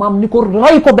sa maam ni ko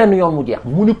ray ko benn yoon mu jeex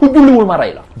mu ni ku julliwul ma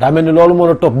rey la. daa mel ni loolu moo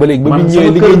la topp ba léegi. ba ñu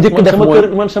ñëwee li ngay njëkk def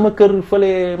mooy man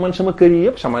sama kër yi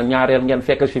yëpp sama ñaareel ngeen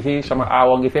fekk si fii sama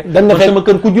aawa ngi fekk. dañ la fekk sama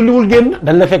kër ku julliwul génn.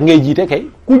 dañ la fekk ngay jiite kay.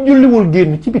 ku julliwul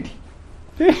génn ci biti.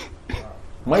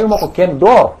 mayuma ko kenn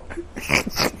door.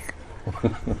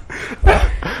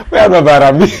 weer ma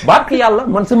baaraam bi. barke yàlla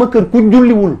man sama kër ku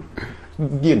julliwul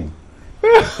génn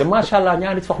te macha allah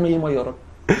ñaari soxna yi ma yoroon.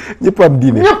 ñëpp am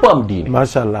diine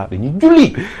macha allah dañuy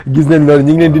julli. gis nañ loolu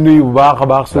ñu ngi leen di nuyu bu baax a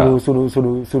baax.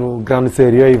 sunu grande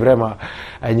sœur yooyu vraiment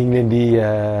ñu ngi leen di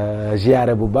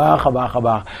ziare bu baax a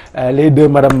baax les deux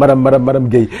madame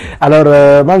Guèye.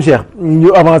 alors Mame Cheikh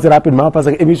ñu avancer rapidement parce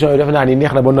que émission yi defe naa ni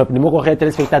neex na ba noppi ni ma ko waxee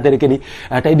téléspectateurs yi que ni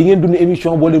tey di ngeen dund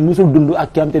émission boo leen musul dund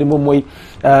ak ki xam te ni moom mooy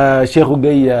Cheikhou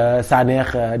Guèye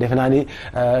Sanex defe naa ni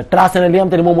tracé na li xam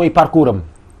te ni moom mooy parcours am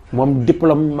moom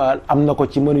diplôme am na ko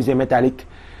ci menuisier métallique.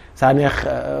 Sanex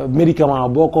médicament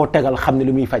boo ko tegal xam ne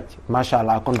li muy faj macha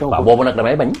allah kon donc. waaw boobu nag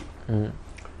damay bañ.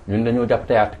 ñun dañoo jàpp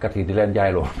théâtre kat yi di leen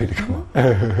jaayloo médicament.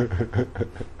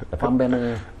 dafa am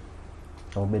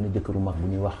benn jëkkëru mag bu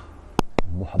ñuy wax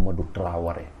Mouhamadou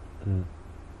Traoré.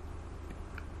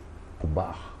 bu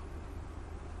baax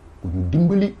ku ñu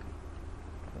dimbali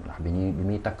ndax bi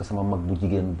muy takk sama mag bu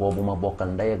jigéen boobu ma bokkal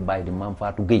ndey ak baay di Maam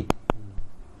Fatou Guèye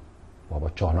booba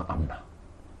coono am na.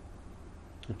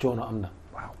 coono am na.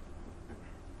 waaw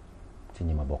ci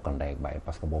ñi ma bokkal ndey ak bàyyi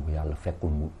parce que boobu yàlla fekkul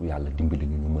mu yàlla dimbali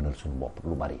ñu mënal suñu bopp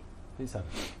lu bari.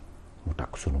 mu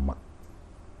takk suñu mag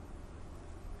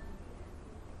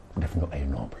def ñu ay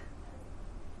noble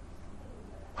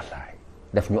wallaay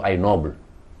def ñu ay noble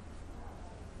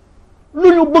lu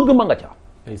ñu bëgg ma nga ca.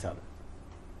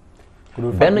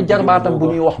 benn jarbaatam bu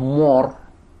ñuy wax moor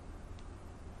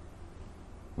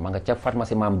ma nga ca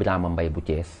pharmacie maam Birama Mbay bu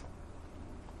Thiès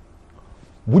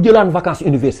bu jëlaan vacances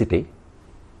université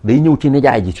day ñëw ci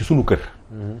nijaay ji ci sunu kër.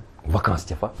 vacances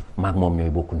ca fa maag moom ñooy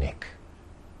bokku nekk.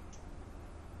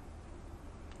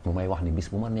 mu may wax ni bis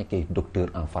bu ma nekkee docteur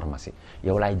en pharmacie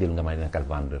yow laay jël nga may nekkal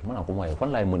vendeur ma ne ko mooy fan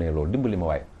laay mënee loolu dimbali ma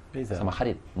waaye. sama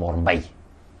xarit Mor Mbay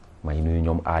may nuyu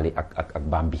ñoom Ali ak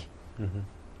Bambi.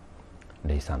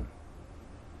 ndeysaan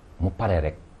mu pare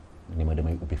rek ni ma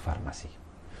damay ubbi pharmacie.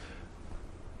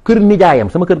 kër nijaayam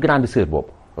sama kër grande sœur boobu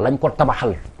lañ ko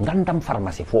tabaxal ngandam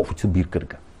pharmacie foofu ci biir kër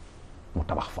ga mu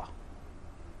tabax fa.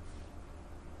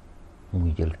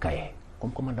 muy jël cahier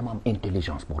comme que man dama am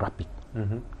intelligence bu rapide.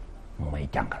 mu may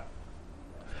jàngal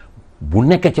bu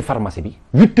nekkee ci pharmacie bi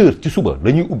 8h ci suba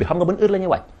la ñuy ubbi xam nga ban heure la ñuy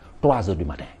wàcc 3h du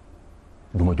matin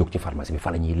du ma jóg ci pharmacie bi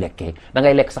fa la ñuy lekkee da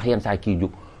ngay lekk sax yenn saa kii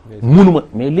jóg. munuma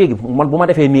mais léegi man bu ma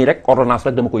defee nii rek ordonnance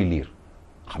rek dama koy lire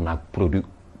xam naa produit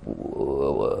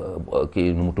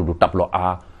kii nu mu tudd tableau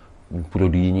A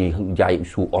produit yi ñuy jaay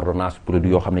sous ordonnance produit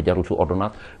yoo xam ne jarul sous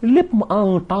ordonnance lépp mu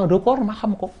en un temps record ma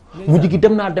xam ko. mujj gi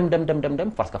dem naa dem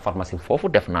parce que pharmacie foofu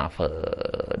def naa fa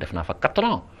 4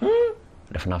 ans.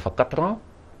 def naa fa 4 ans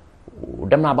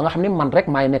dem naa ba nga xam ne man rek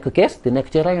maay nekk kees di nekk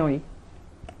ci rayon yi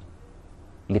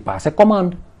li passé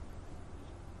commande.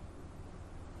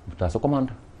 sa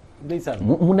commande.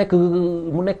 mu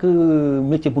nekk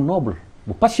métier bu noble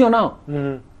bu passionnant.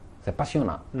 c'est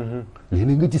passionnant.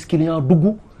 léeg-léeg nga gis client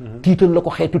dugg. tiital la ko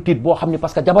xeetu tiit boo xam ne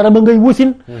parce que jabarama ngay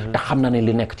wasin. te xam na ne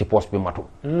li nekk ci poche bi matul.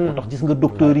 moo tax gis nga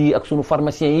docteurs yi ak sunu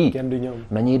pharmaciens yi. kenn du ñëw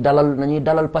nañuy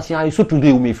dalal patients yi surtout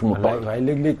réew mi fi mu toll. waaye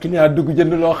léeg-léeg client dugg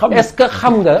jënd loo xam. est-ce que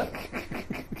xam nga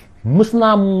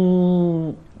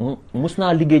mës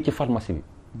naa liggéey ci pharmacie bi.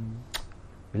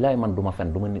 bilaay man du ma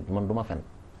fen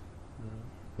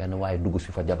benn waaye dugg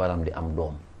si fa jabaram di am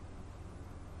doom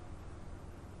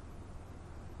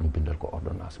ñu bindal ko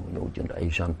ordonnance mu ñëw jënd ay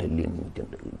gentéline mu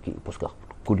jënd kii parce que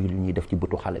collier lu ñuy def ci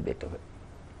bëtu xale beeg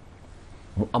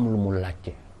mu am lu mu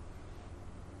laajte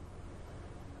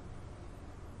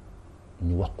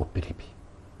ñu wax ko prix bi.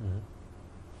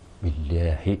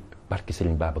 billaahi barki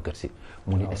Serigne Babacar Si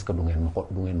mu ni est-ce que du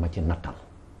ngeen ma ci nattal.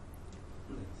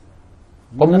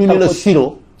 comme ñu ni la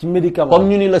sirop ci médicament comme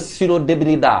ñu ni la sirop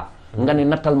Débrida nga ni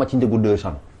nattal ma ci njëgu 200.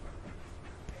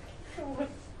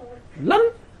 lan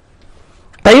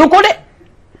tayu ko de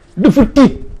dafa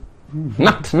tiit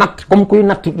natt comme kuy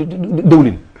natt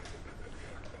dëwlin.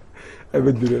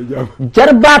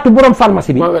 jarbaatu borom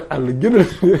pharmacie bi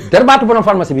jarbaatu borom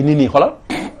pharmacie bi nii xolal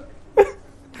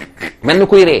mel ni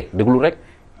kuy ree déglu rek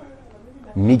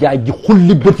nijaay ji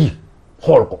xulli bët yi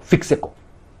xool ko fixé ko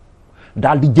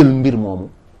daal di jël mbir moomu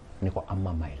ni ko am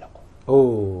ma may la ko.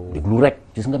 déglu rek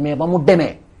gis nga mais ba mu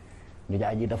demee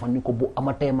nijaay ji dafa ni ko bu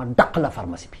amatee ma dàq la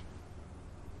pharmacie bi.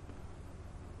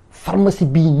 pharmacie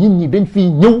bii nit ñi dañ fiy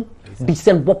ñëw di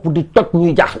seen bopp di toj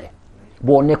ñuy jaaxle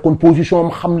boo nekkoon position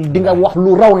am xam di nga wax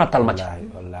lu raw nattal ma ci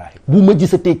bu ma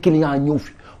gisatee client ñëw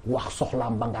fi wax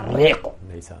soxlaam ba nga ree ko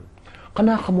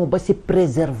xanaa xamoo ba si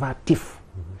préservatif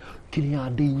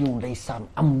client day ñëw ndeysaan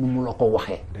am nu mu la ko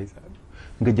waxee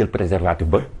nga jël préservatif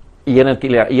ba yeneen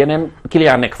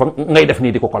client nekk fa ngay def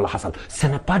nii di ko laxasal ce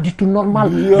n'est pas du tout normal.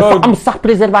 dafa am sax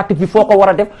préservatif bi foo ko war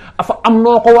a def dafa am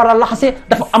noo ko war a laxasee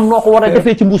dafa am noo ko war a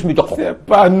defee ci mbuus mi jox ko. c'est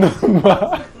pas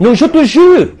normal. non je te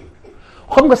jure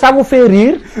xam nga ça vous fait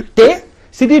rire te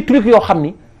c'est des trucs yoo xam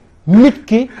ni nit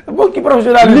ki. bokk ci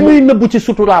professionnalisme li muy nëbbu ci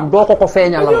suturaam doo ko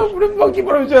feeñal la. dafa bokk ci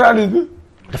professionnalisme.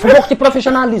 dafa bokk ci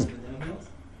professionnalisme.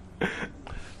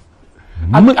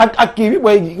 ak kii bi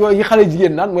mooy yi xale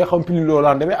jigéen naan mooy xam pili loo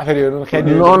laan demee affaire yooyu noonu xeet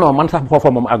non man sax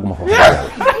foofa moom àgguma fa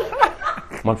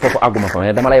man foofu àgguma fa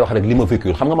mais dama lay wax rek li ma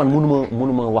vécu xam nga man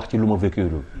mënuma wax ci lu ma vécu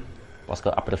parce que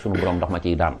après sunu borom daf ma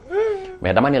ciy daan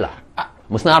mais dama ni la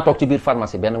mës naa toog ci biir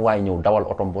pharmacie benn waay ñëw dawal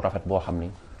otom bu rafet boo xam ni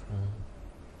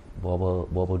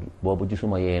booba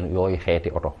gisuma yooyu xeeti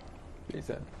oto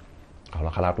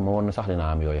xalaatuma woon sax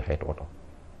dinaa am yooyu xeeti oto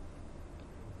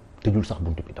tëjul sax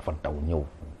bunt bi dafa daw ñëw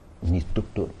ni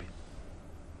docteur bi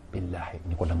billaahi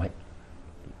ni ko dama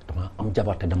am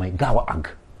jabar te damay gaaw a àgg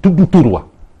tudd tur wa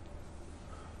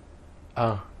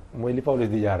mooy li Pawlish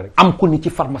di jaar rek am ko ni ci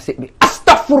pharmacie bi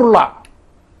astafurlah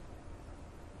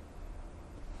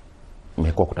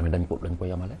mais kooku tamit dañ ko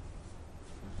yemale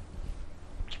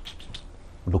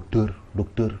docteur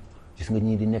gis nga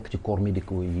ñii di nekk ci corps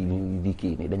médicaux yi di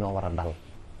kii nii dañoo war a dal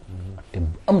te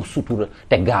am sutura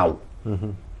te gaaw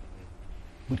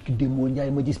bu ki démoo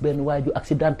Njaay ma gis benn waay ju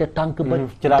accidenté tànk ba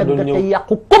te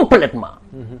yàqu complètement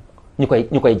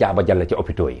ñu koy jaaba jàll ci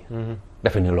hôpitaux yi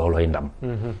defe ni loolooy ndam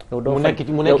mu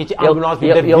nekk ci ambulance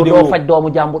bi def yow doo faj doomu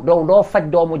jàmbur doo faj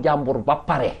doomu jàmbur ba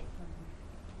pare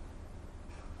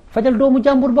fajal doomu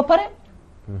jàmbur ba pare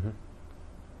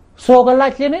soog a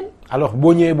laaj leneen alors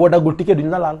boo ñëwee boo daggul ticket duñu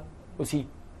la laal aussi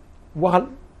waxal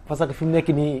parce que fi mu nekk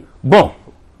nii bon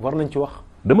war nañ ci wax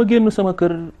dama génn sama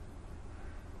kër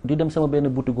di dem sama benn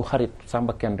boutique gu xarit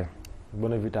Samba Kende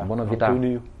Bonavita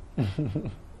nuyu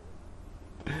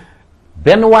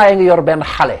benn waaye ngi yor benn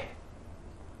xale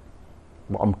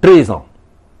bu am 13 ans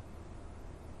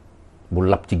bu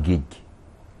lab ci géej gi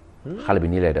xale bi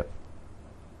nii lay def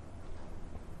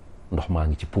ndox maa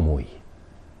ngi ci poumon yi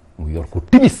mu yor ko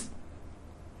timis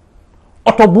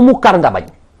oto bu mu kar nga bañ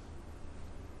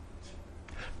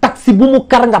taxi bu mu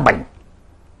kar nga bañ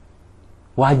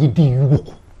waa ji di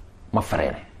yuuxu ma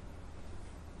freiné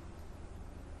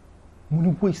mu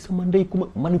ni woy sama ndey ku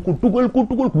ma ni ko dugal ko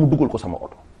mu dugal ko sama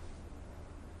oto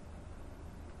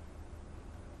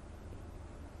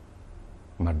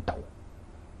ma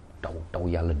daw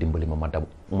yàlla dimbali ma daw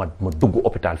ma dugg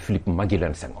hôpital Philippe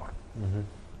Maguilène Senghor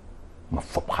ma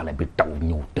fopp xale bi daw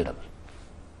ñëw tëral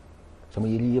sama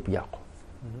yëre yëpp yàqu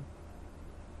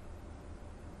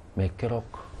mais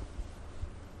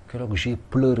keroog j'ai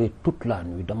pleuré toute la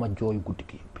nuit dama jooy guddi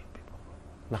gi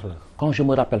ndax la quand je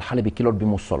me rappelle xale bi kilote bi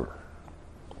mu sol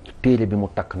téere bi mu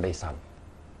takk ndeysaan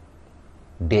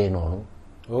dee noonu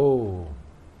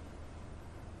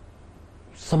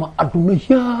sama adduna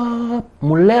yëpp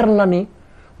mu leer na ni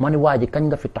ma ni waa ji kañ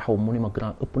nga fi taxaw mu ni ma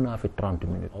grand ëpp naa fi 30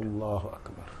 minutes allahu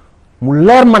akbar mu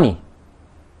leer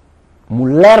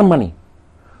ma ni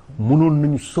mënoon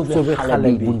nañu sauver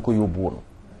xale bi buñ ko yóbbu woon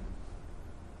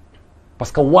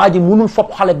parce que waa ji mënul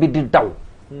fopp xale bi di daw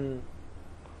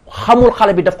xamul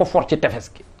xale bi daf ko for ci tefes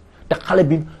gi te xale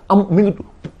bi mi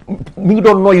ngi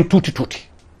doon noyyi tuuti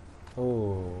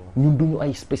ñun duñu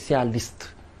ay spécialiste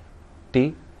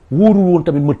te wóorul woon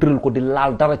tamit ma tëral ko di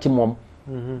laal dara ci moom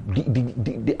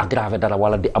di aggraver dara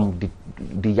wala di am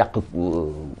di yàq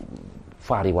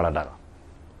faar yi wala dara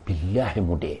billaahi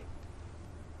mu dee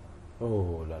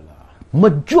oh là là ma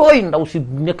jooy ndaw si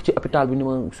nekk ci hôpital bi ni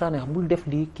ma Sanex bul def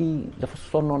lii kii dafa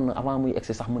sonnoon na avant muy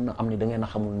egsi sax mën na am ni da ngeen a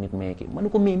xamul nit mais kii ma ne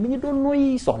ko mais mi ngi doon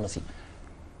nooyi soxna si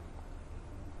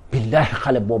billaahi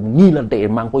xale boobu nii la dee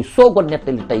maa ngi koy soog a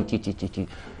nettali tey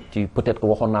ci peut-être que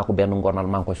waxoon naa ko benn ngonal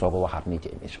maa ngi koy soog a waxaat nii ci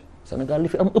émission Sénégal li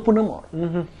fi am ëpp na moor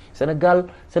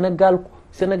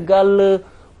Sénégal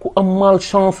ku am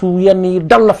malchance yenn yi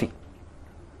dal la fi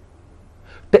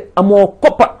te amoo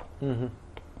koppa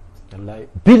wallaahi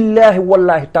billaahi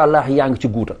wallaahi taalaahi yaa ngi ci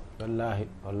guuta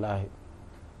wallaahi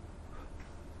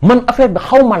man affaire bi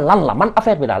xaw ma lan la man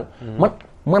affaire bi daal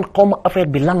man xaw ma affaire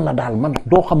bi lan la daal man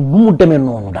doo xam nu mu demee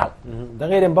noonu daal da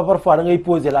ngay dem ba parfois da ngay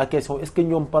poser la question est-ce que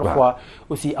ñoom parfois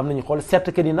aussi am nañu xool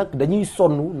certes que ni nag dañuy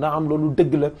sonn na am loolu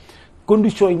dëgg la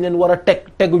conditions yi ñu leen war a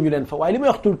teguñu leen fa waaye li may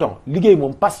wax tout le temps liggéey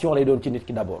moom passion lay doon ci nit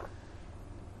ki d'abord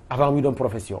avant muy doon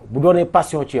profession bu doonee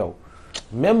passion ci yow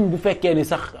même bu fekkee ni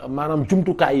sax maanaam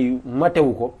jumtukaay yi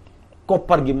matewu ko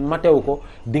koppar gi matewu ko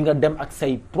di nga dem ak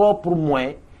say propre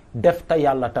moyen def te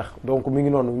yàlla tax donc mi ngi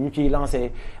noonu ñu ciy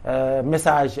lancé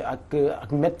message ak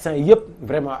médecins yëpp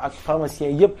vraiment ak pharmaciens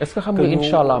yëpp. est-ce que xam nga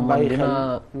incha allah man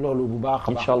dinaa loolu bu baax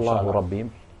a baax incha allahu rabbi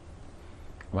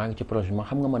maa ngi ci projet ma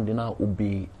xam nga man dinaa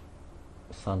ubbi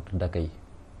centre d'accueil.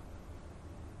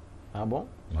 ah bon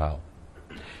waaw.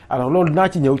 alors loolu dinaa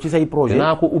ci ñëw ci say projet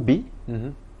dinaa ko ubbi.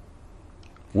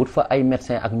 wut fa ay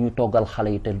médecins ak ñuy toggal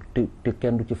xale yi te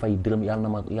kenn du ci fay dërëm yàlla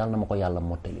na ma ko yàlla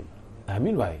mottali.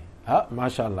 amiin waay. ah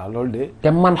macha allah loolu de. te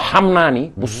man xam naa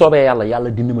ni. bu soobee yàlla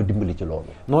dina ma dimbali ci loolu.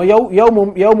 non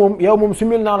yow moom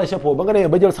sumil naa la chapeau ba nga demee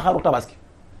ba jël sa xaru tabaski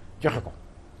joxe ko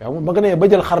yow moom ba nga demee ba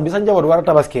jël xar bi sa njaboot war a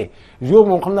tabaskee jour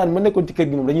moom xam naa ne ma nekkoon ci kër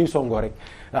gi moom dañuy songoo rek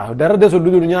waaw dara desul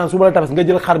lu dul ñu naan suba la tabaski nga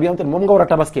jël xar bi am te moom nga war a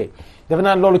tabaskee defe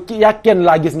naa loolu yaa kenn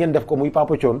laa gis ngeen def ko muy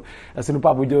Papa Thione suñu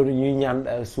papa Thione ñuy ñaan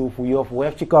suufu Yoff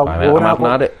woyof ci kawam. amaat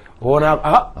naa de woo naa ko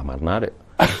ah. amaat naa de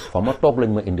fa ma toog lañ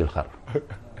ma indil xar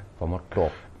fa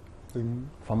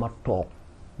ma toog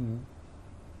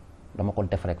dama ko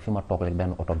def rek fi ma toog rek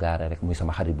benn oto gaare rek muy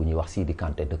sama xarit bu ñuy wax Sidi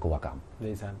Kanté dëkk Wakaam.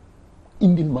 ndeysaan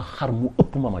indil ma xar mu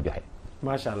ëpp ma joxe.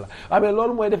 macha allah waaw mais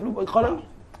loolu mooy def lu xoolal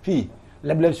fii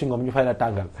lebleel si ngoom ñu fay la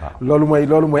tàngal. loolu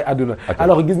mooy àdduna.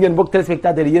 alors gis ngeen mbokk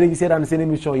téléspectateurs yi yéen a ngi seetaan seen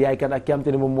émission Yaye Kan ak ki am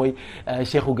te ne moom mooy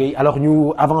Cheikhou Gueye alors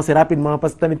ñu avancer rapidement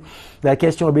parce que tamit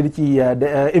question bi li ci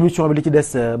émission bi li ci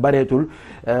des bareetul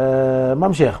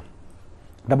Mame Cheikh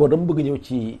d'abord dama bëgg ñëw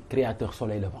ci créateur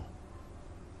Soleil Levant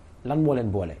lan moo leen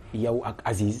boole yow ak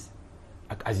Aziz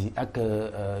ak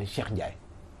Cheikh Ndiaye.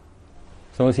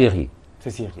 sama seex yi. sa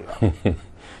seex yi waaw.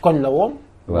 koñ la woon.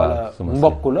 wala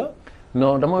mbokk la.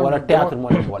 non dama wala théâtre moo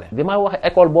leen boole. bi ma wax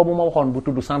école boobu ma waxoon bu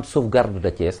tudd centre sauvegarde de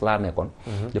Thiès laa nekkoon.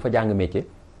 dafa jàng métier.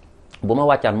 bu ma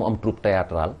wàccaan mu am troupe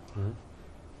théâtrale.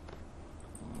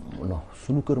 non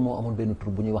suñu kër moo amoon benn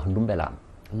troupe bu ñuy wax Ndumbelaan.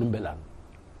 Ndumbelaan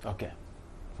ok.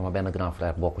 sama benn grand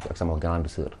frère bokk ci ak sama grande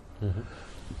sœur.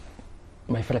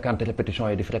 may fréquenter répétition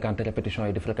yi di fréquenter répétition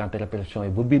yi di fréquenter répétition yi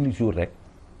ba benn jour rek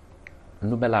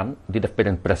Ndumbelaan di def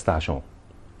beneen prestation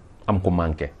am ko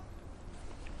manqué.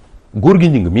 góor gi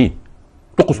ñu ngi mii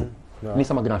tuqusu ni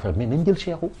sama grand frère mais nañ jël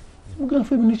Cheikhou sama grand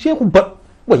frère ni Cheikhou ba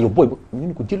waaye yow booy ba ñu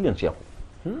ni ko jël leen Cheikhou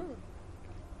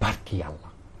barki yàlla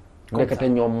nekkate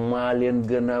ñoom maa leen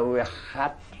gën a wex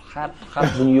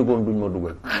xaat bu ñu yëgoon duñ ma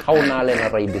dugal xaw naa leen a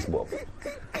rey bis boobu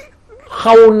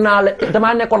xaw naa leen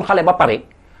damaa nekkoon xale ba pare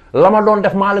la ma doon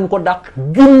def maa leen ko dàq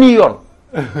junni yoon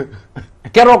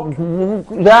keroog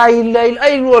lay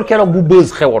ay loolu keroog bu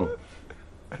bës xewoon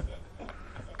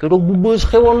keroog bu bës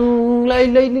xewoon lay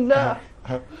li laa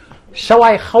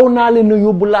sawaay xaw naa leen a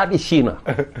yóbbu laati Chine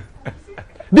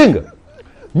dégg nga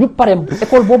ñu pare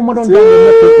école boobu ma doon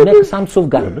jàng nekk centre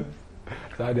sauvegarde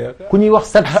ku ñuy wax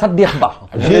sa deex ba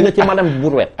joué na ci madame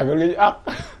Brouette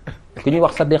ku ñuy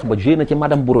wax sa deex ba joué na ci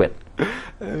madame Brouette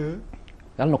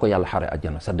yal na ko yàlla xare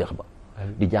àjjana sa deex ba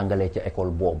di jàngalee ca école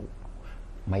boobu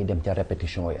may dem ca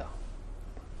répétition ya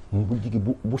bu jigi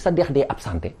bu sa deex dee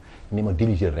absenté ni ma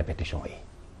diriger répétition yi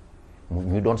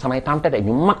ñu doon samay tante de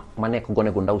ñu mag ma nekk gone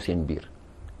gu ndaw seen biir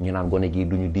ñu naan gone gii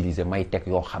du ñu diriger may teg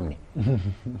yoo xam ne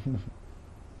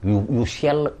yu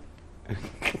sell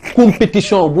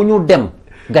compétition bu ñu dem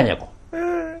gañe ko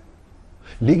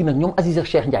léegi nag ñoom Aziz ak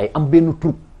Cheikh Ndiaye am benn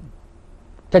troupe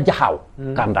ca Jaxaaw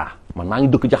Kanda man maa ngi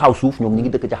dëkk Jaxaaw suuf ñoom ñi ngi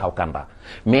dëkk Jaxaaw Kanda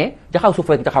mais Jaxaaw suuf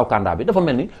rek Jaxaaw Kanda bi dafa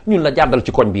mel ni ñun la jàddal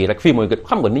ci koñ bii rek fii mooy gën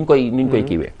xam nga niñ koy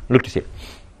kiiwee lotissé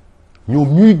ñoom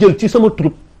ñuy jël ci sama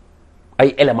troupe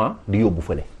ay éléments di yóbbu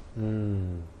fële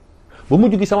ba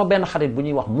mujj gi sama benn xarit bu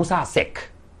ñuy wax Moussa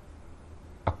Seck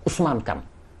ak Ousmane Kane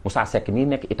Moussa Seck nii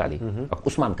nekk Italie ak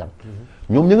Ousmane Kane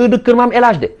ñoom ñu nga dëkk kër maam El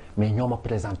Hadj de mais ñoo ma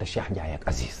présenté Cheikh Ndiaye ak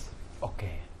Aziz ok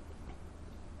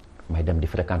may dem di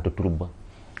fréquenter troupe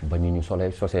ba ni ñu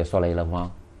sosee Soleil Levant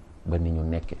ba ni ñu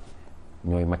nekke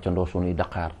ñooy maccandoo suñuy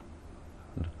Dakar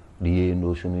di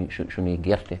yéeyandoo suñuy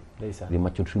gerte di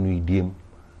macc suñuy déem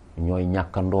ñooy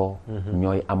ñàkkandoo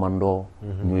ñooy amandoo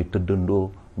ñooy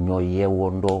tëddandoo ñooy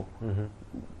yeewoondoo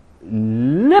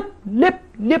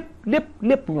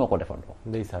lépp ñoo ko defandoo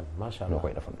ndeysaan macha Allah ñoo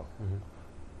koy defandoo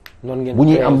noonu ngeen bu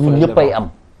ñuy am ñun ñëppay am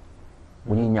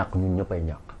bu ñuy ñàkk ñun ñëppay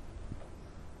ñàkk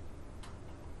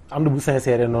ànd bu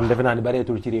sincère noonu defe naa ni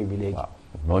bareetul ci réew mi léegi waaw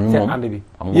noonu seen moom ànd bi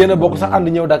yéen a bokk sax ànd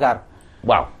ñëw Dakar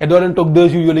waaw et doo leen toog 2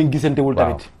 jours yoo leen gisantewul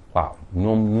tamit waaw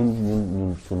ñoom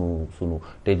ñun sunu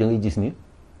te da ngay gis ni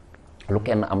lu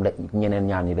kenn am da ñeneen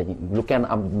ñaan ñi dañuy lu kenn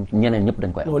am ñeneen ñëpp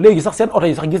dañ koy am. non léegi sax seen oto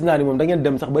yi sax gis naa ni moom da ngeen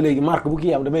dem sax ba léegi marque bu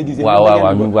kii am damay gis.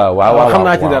 waaw xam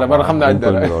naa ci dara man xam naa ci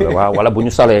dara. waaw wala bu ñu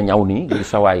salee ñaw nii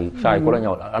sawaay ku la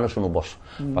ñaw ana suñu bos.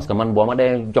 parce que man boo ma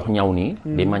dee jox ñaw nii.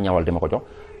 di ma ñawal di ma ko jox.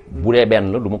 bu dee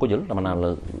benn la du ma ko jël dama naan la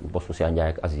bosu Cheikh Ndiaye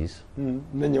ak Aziz.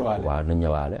 na ñëwaale waaw na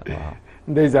ñëwaale waaw.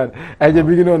 ndeysaan ay jë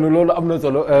bi ngi noonu loolu am na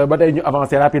solo ba tey ñu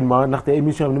avancé rapidement ndaxte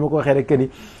émission bi ni ma ko waxee rek que ni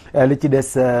li ci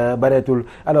des bareetul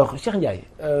alors Cheikh Ndiaye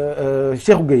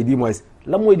Cheikhou Gueye di moins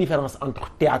lan mooy différence entre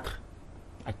théâtre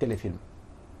ak téléfilm.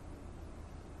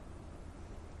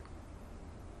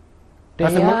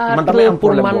 parce que man damay am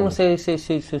problème pour man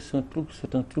c'est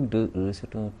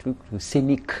un truc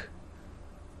scénique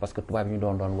parce que tubaab ñu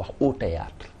doon wax au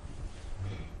théâtre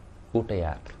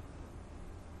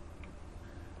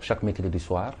chaque mercredi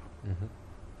soir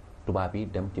tubaab yi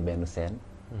dem ci benn scène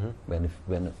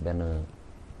benn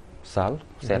salle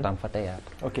seetaan fa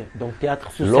théâtre ok donc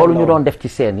théâtre sur loolu ñu doon def ci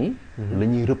scène yi la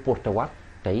ñuy reporté waat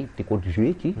tey di ko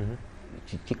jouer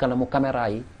ci kanamu caméra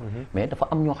yi mais dafa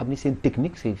am ñoo xam ni seen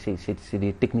technique c'est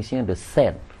des techniciens de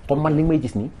scène comme man li may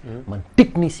gis nii man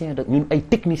ñun ay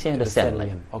techniciens de scène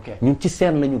lañu ñun ci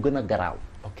scène la ñu gën a garaaw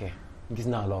ok gis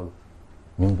naa loolu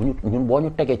ñun boo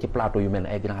ñu tegee ci plateau yu mel ne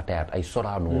ay grand théâtre ay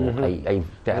Sorano ay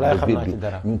théâtre de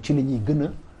biir ñun ci la ñuy gën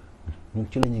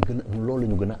a loolu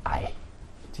la ñu gën a aaye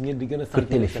ci ngeen di gën a que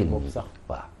téléfilm sax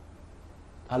waaw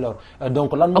alors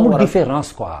donc lan moo amul waral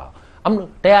différence quoi am na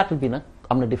théâtre bi nag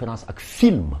am na différence ak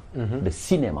film de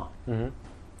cinéma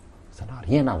ça n'a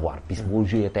rien à voir puisque boo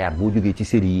joué théâtre boo jógee ci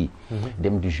série yi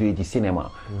dem di jouer ci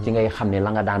cinéma ci ngay xam ne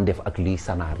la nga daan def ak lii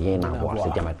ça n'a rien à voir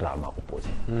c'est diamétralement opposé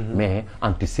mais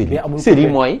entre série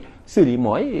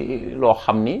mooy loo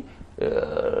xam ni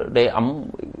day am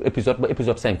épisode ba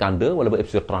épisode 52 wala ba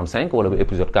épisode 35 wala ba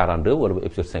épisode 42 wala ba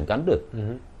épisode 52.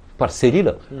 par série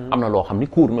la. am na loo xam ni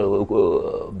court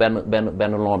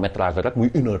benn long métrage rek muy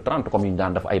 1h30 comme ñu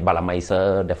daan def ay Bala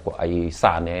Maysa def ko ay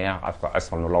Sanex ak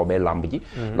Asfal Lawbe lamb ji.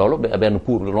 loolu benn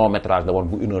court long métrage la woon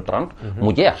bu 1h30. mu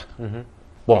jeex.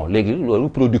 bon léegi loolu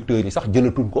producteurs yi sax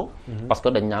jëlatuñ ko. parce que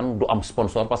dañ naan du am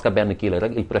sponsor parce que benn kii la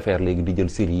rek ils préfèrent léegi di jël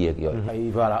série yeeg yooyu.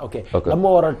 voilà ok lan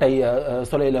moo waral tey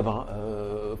Soleil Levant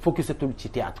focusatul ci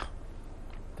théâtre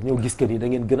dañoo gis que ni da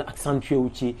ngeen gën a accentué wu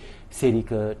ci série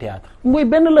que théâtre. mooy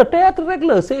benn la théâtre rek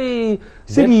la c'est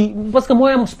série parce que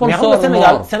mooy am sponsor.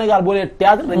 mais Sénégal boo nee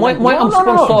théâtre. mooy am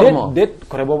sponsor moom déet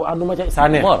côté boobu ànduma ca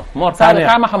Sanex. Mor Sanex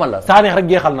kaa ma xamal la. Sanex rek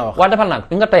jeexal na wax. waaw defal naa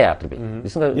nga théâtre bi.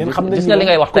 gis nga li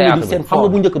ngay wax théâtre bi xam nga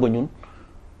bu njëkk ba ñun.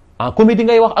 ah comédie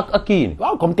ngay wax ak kii yi.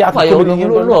 waaw comme théâtre comédie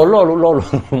loolu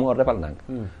Mor defal naa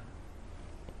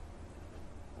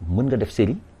mën nga def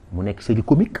série mu nekk série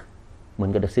comique. mën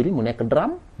nga def série mu nekk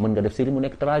drame mën nga def série mu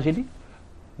nekk tragédie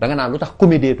da nga naan lu tax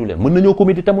comédie tu leen mën nañoo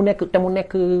comédie te mu nekk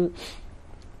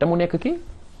kii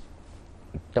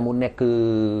te mu nekk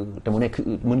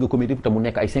mën nga comédie te mu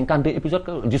nekk ay 52 épisodes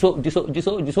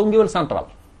gisoo ngéwél central.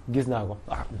 gis naa ko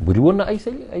waaw bëri woon na ay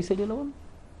série la woon.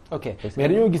 ok mais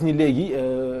dañoo gis ni léegi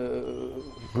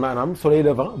maanaam Soleil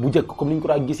Levant bu njëkk comme ni ñu ko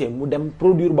daan gisee mu dem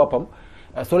produire boppam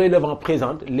Soleil Levant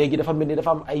présente léegi dafa mel ni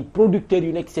dafa am ay producteurs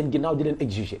yu nekk seen ginnaaw di leen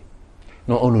exiger.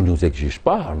 non on ne nous exige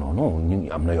pas non ñun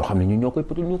am na yoo xam ne ñun ñoo koy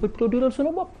produire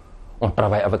suñu bopp. on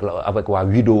travaille avec waa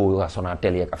vidéos waa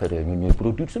Sonatel yeeg affaire yooyu ñun ñooy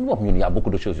produire suñu bopp ñun y a beaucoup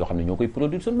de choses yoo xam ne ñoo koy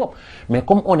produire suñu bopp mais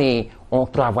comme on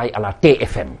travaille à la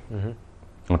TFM.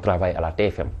 on travaille à la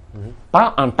TFM.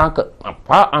 pas en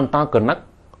tant que nag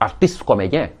artiste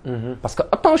comédien. parce que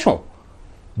attention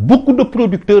beaucoup de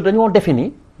producteurs dañoo defe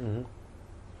ni.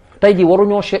 tey jii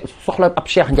waruñoo soxla ab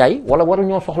Cheikh Ndiaye wala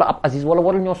waruñoo soxla ab Aziz wala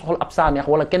waruñoo soxla ab Sanex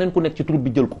wala keneen ku nekk ci troupe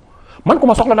bi jël ko man ku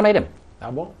ma soxla damay dem.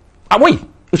 ah bon ah oui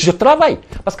je travaille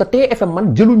parce que TFM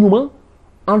man jëluñu ma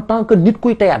en tant que nit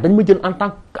kuy théâtre dañ ma jël en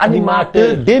tant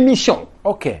qu'animateur d'émission.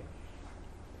 ok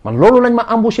man loolu lañ ma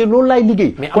embauché loolu laay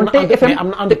liggéey. kon TFM mais am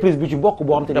na entreprise bi ci bokk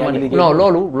boo xam te ne liggéey. non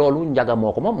loolu njaga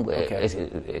moo ko moom.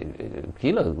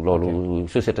 kii la loolu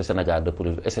société Sénégal de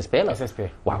production SSP la. SSP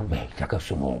waaw mais njaga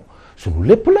sunu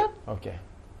lépp la. ok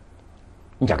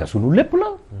njaga sunu lépp la.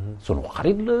 sunu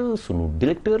xarit la sunu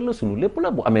directeur la sunu lépp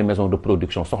la bu amee maison de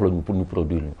production soxla ñu pour ñu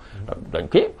produire ñu. dañ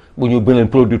koy bu ñu beneen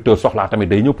producteur soxlaa tamit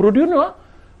day ñëw produire ñu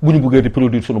bu ñu bëggee di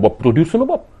produire sunu bopp produire sunu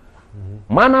bopp.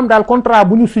 maanaam daal contrat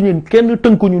bu ñu signé kenn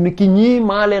tënkuñu ni ki ñii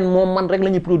maa leen moom man rek la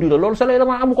ñuy produire loolu Soleil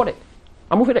Levant amu ko de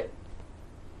amu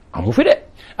fi de.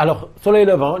 alors Soleil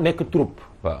Levant nekk troupe.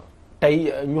 waaw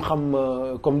tey ñu xam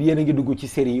comme yéen a ngi dugg ci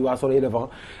série yi waa Soleil Levant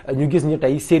ñu gis ni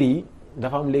tey série yi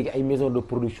dafa am léegi ay maison de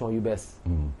production yu bees.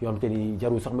 yoo xam te ni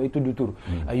jarul sax may tudd tur.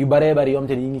 yu bëree bëri yoo xam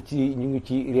te ni ñu ngi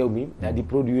ci réew mi. di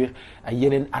produire ay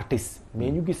yeneen artistes mais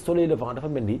ñu gis Soleil Levant dafa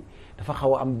mel ni dafa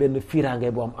xaw a am benn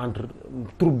firange boo am entre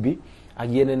troupe bi. ak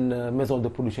yeneen maison de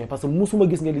production yi parce que musuma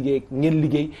gis ngeen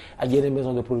liggéey ak yeneen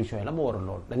maison de production yi la ma waroon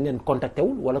lool dañ leen contacté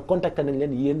wul wala contacté nañ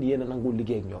leen yéen a nangul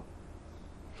liggéey ak ñoom.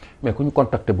 mais ku ñu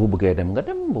contacté bu bëggee dem nga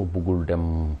dem boo bëggul dem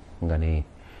nga ni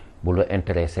bu la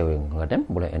intéressé wul nga dem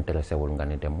bu la intéressé wul nga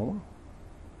ni dem moom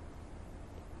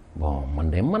bon man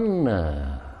de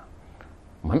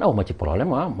man aw ma ci problème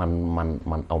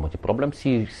man aw ma ci problème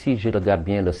si je regarde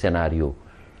bien le scénario.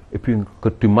 et puis que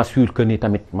tu m'assures que ni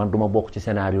tamit man du ma bokk ci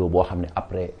scénario boo xam ne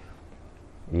après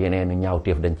yeneen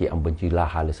ñaawteef dañ ciy am bañ ciy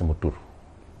laaxaale sama tur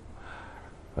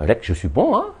rek je suis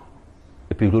bon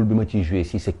et puis rôle bi ma ciy joué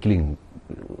si c'est clean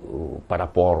par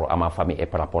rapport à ma famille et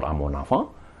par rapport à mon enfant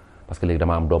parce que léegi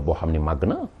dama am doom boo xam ne màgg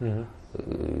na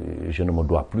je ne me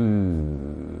dois plus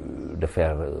de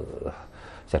faire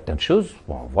certaines choses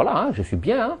bon voilà je suis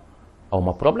bien aw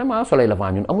ma problème Soleil Levant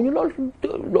ñun amuñu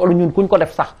loolu ñun kuñ ko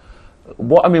def sax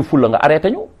boo amee fulla nga arrêté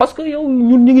ñu parce que yow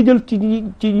ñun ñi ngi jël ci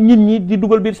nit ñi di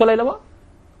dugal biir Soleil Levant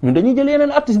ñun dañuy jël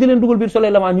yeneen artistes di leen dugal biir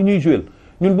Soleil Levant ñu ñuy jouer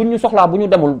ñun buñ ñu soxlaa bu ñu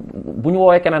demul bu ñu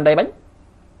woowee keneen day bañ.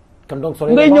 kon donc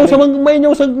ngay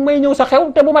ñëw sa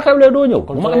xew te bu ma xewlee doo ñëw.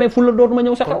 bu ma amee fulla dootuma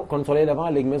ñëw sa xew. kon Soleil Levant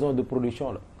léegi maison de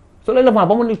production la. Soleil Levant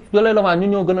ba mu ne Soleil Levant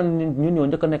ñun ñoo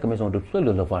njëkk a nekk maison de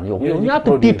Soleil Levant yow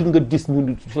ñaata titre nga gis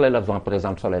ñun Soleil Levant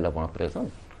présente Soleil Levant présente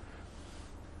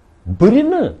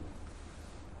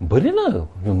bëri na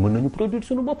ñun mën nañu produire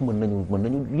suñu bopp mën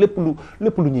nañu lépp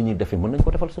lu ñuy defee mën nañu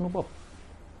ko defal suñu bopp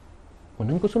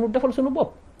defal suñu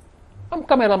bopp am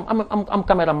caméra am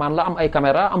caméraman la am ay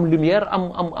caméra am lumière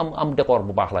am décor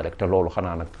bu baax la rek te loolu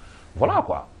xanaa nag voilà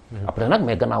quoi après nag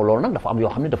mais gannaaw loolu nag dafa am yoo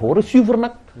xam ne dafa war a suivre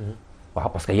nag waaw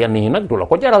parce que yenn yi nag du la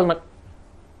ko jaral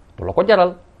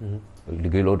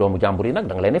liggéeyloo doomu jàmbur yi nag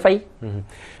da nga leen di fay.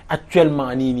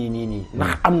 actuellement nii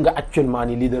ndax am nga actuellement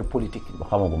nii leader politique.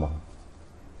 xamaguma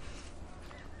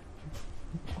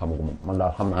man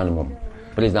daal xam naa ne moom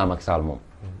président Macky Sall moom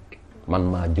man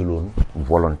maa jëloon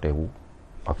volonté wu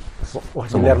ak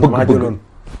sama bëgg-bëgg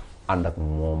ànd ak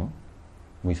moom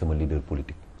muy sama leader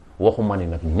politique. waxuma ni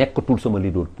nag nekkatul sama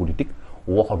leader politique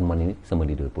waxoon ma ni sama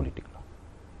leader politique la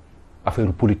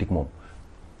affaire politique moom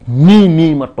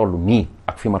nii ma toll nii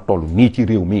ak fi ma toll nii ci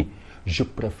réew mi je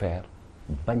préfère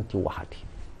bañ ci waxati.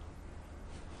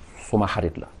 suma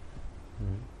xarit la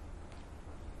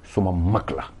suma mag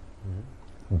la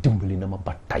dimbali na ma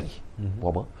ba tey.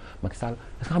 booba Macky Sall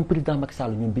parce que xam président Macky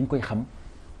Sall ñun bi ñu koy xam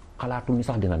xalaatul ni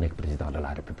sax dina nekk président de la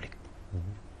République.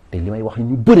 te li may wax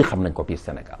ñu bëri xam nañ ko biir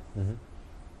Sénégal.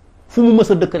 fu mu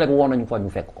mës a dëkk rek woo nañu fa ñu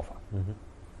fekk ko fa.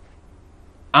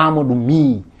 Amadou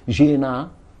mii joué naa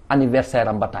anniversaire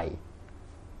am ba tey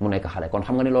mu nekk xale kon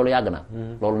xam nga ni loolu yàgg na.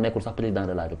 loolu nekkul sax président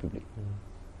de la République.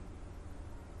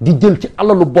 di jël ci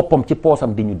alalu boppam ci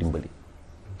poosam di ñu dimbali.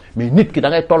 mais nit ki da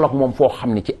ngay toll ak moom foo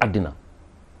xam ni ci àddina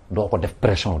doo ko def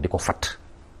pression di ko fatt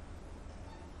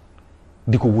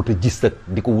di ko wut a gis ak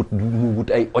di ko mu wut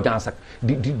ay audience ak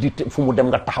di fu mu dem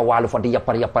nga taxawaalu fa di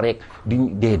yappareek di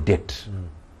déet.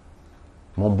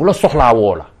 moom bu la soxlaa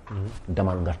woo la.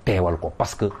 demal nga teewal ko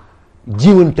parce que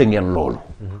jiwante ngeen loolu.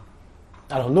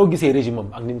 alors noo gisee régime am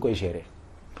ak ni mu koy gérer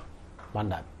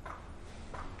mandat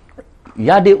bi. y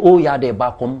a des hauts y a des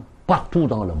bas comme partout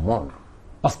dans le monde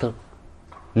parce que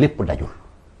lépp dajul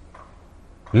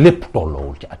lépp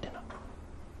tolloowul ci àddina.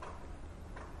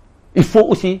 il faut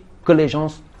aussi que les gens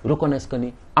reconnaissent que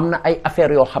ni am na ay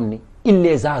affaires yoo xam ni il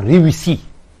les a réussi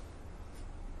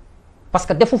parce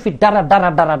que defu fi dara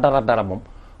moom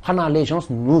xanaa les gens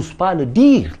n'osent pas le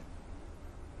dire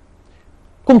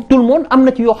comme tout le monde am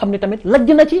na ci yoo xam ne tamit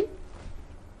lajj na ci.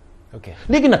 ok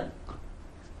léegi nag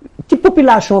ci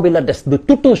population bi la des de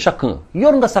tout un chacun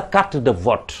yor nga sa carte de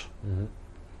vote.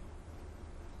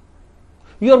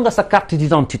 yor nga sa carte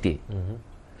d'identité.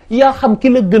 yaa xam ki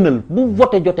la gënal bu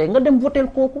voté jotee nga dem votel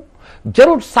kooku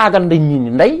jarul saagal nday ñi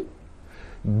ndey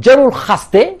jarul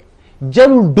xaste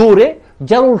jarul dóore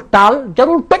jarul taal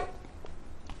jarul toj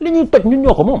li ñuy toj ñun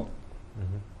ñoo ko moom.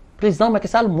 président Macky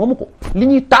Sall moomu ko li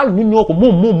ñuy taal ñun ñoo ko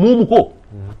moomu ko.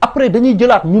 après dañuy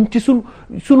jëlaat ñun ci sunu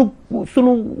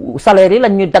salaire yi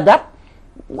lañ ñuy daggaat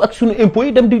ak sunu impôts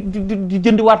yi dem di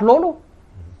jëndiwaat loolu.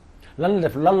 lan la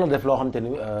def loo xamante ni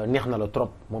neex na la trop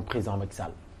moom président Macky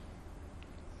Sall.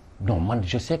 non man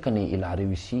je sais que ni il a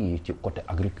réussi ci côté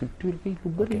agriculture bi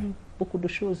lu bëri. beaucoup de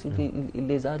choses il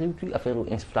les a réussi affaire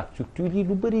infrastructure yi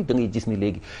lu bëri da ngay gis ni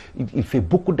léegi il fait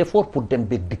beaucoup d'efforts pour dem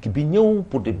ba dëkk bi ñëw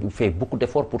il fait beaucoup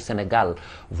d'efforts pour Sénégal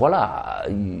voilà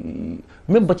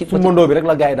même ba ci. sumbandoo bi rek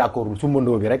la gars yi d'accord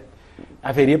sumbandoo bi rek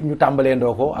affaire yëpp ñu tàmbalee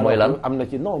ndoo ko. mooy lan am na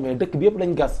ci non mais dëkk bi yëpp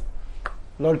lañ gas.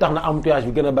 loolu tax na embouteillage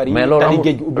bi gën a bari. mais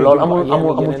loolu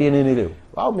amul ci yeneen i réew.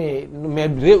 waaw mais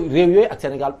réew yooyu ak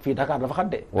Sénégal fii Dakar dafa xat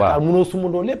de. waaw Dakar mënoo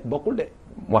sumandoo lépp bokkul de.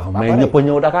 waaw mais ñëpp a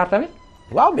ñëw Dakar tamit.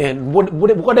 waaw mais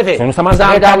bu ko defee. suñu sama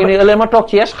genre daa ngi nii ëllëg ma toog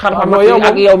ci yees. xar ma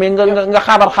ak yow mi nga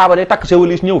xaabar takk sa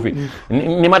walis ñëw fi.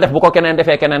 ni ma def bu ko keneen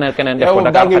defee keneen def ko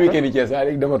Dakar. yow week-end yi Thiès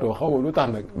léegi dama toog xaw ma lu tax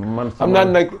nag. man xam naa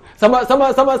nag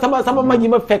sama mag yi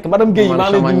ma fekk madame Guèye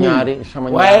maa ngi leen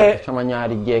sama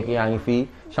ñaari jeeg yaa ngi fii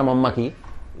sama mag yi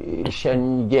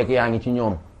seen jeeg yaa ngi ci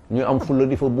ñoom ñu am fulla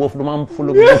di fa boof duma am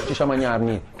fulla boof ci sama ñaar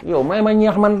nii yow may ma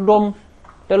ñeex man doom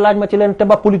te laaj ma ci leen te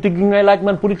ba politique bi ngay laaj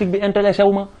man politique bi intéressé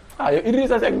wu ma. yow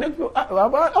Idrissa Seck nag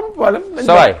waaw am problème.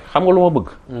 sa waay xam nga lu ma bëgg.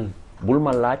 bul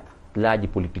ma laaji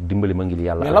politique dimbali ma ngir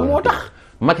yàlla. mais lan moo tax.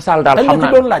 Macky Sall daal xam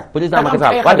naa président Macky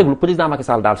Sall waa déglu président Macky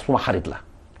Sall daal suma xarit la.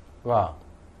 waaw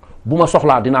bu ma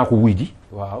soxlaa dinaa ko wuy ji.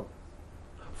 waaw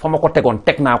fa ma ko tegoon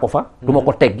teg naa ko fa. du ma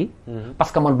ko teggi.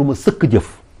 parce que man du ma sëkk jëf.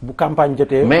 bu campagne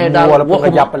jotee. mais daal wala pour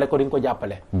nga jàppale ko di nga ko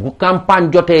jàppale. bu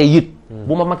campagne jotee it.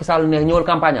 bu ma Macky Sall ne ñëwal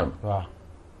campagnal ma. waaw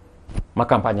ma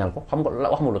campagnal ko xam nga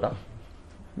wax ma lu tax.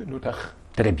 lu tax.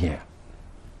 très bien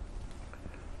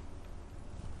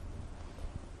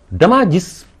damaa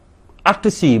gis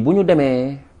artistes yi bu ñu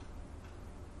demee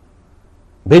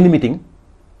benn meeting.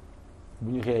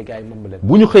 bu ñu xëyee gars yi moom leen.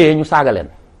 bu ñu xëyee ñu saaga leen.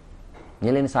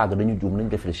 ñi leen saaga dañu juum nañ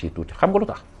réfléchir tuuti xam nga lu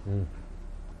tax.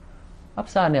 ab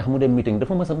Sanex mu dem meeting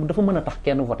dafa mën a tax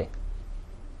kenn voté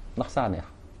ndax Sanex.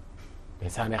 mais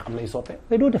Sanex am nay soppe.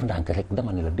 mais doo def ndànk rek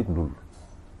dama ne la déglul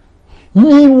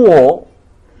ñii woo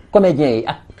comédiens yi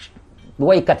ak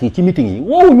waykat yi ci meeting yi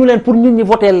woowu ñu leen pour nit ñi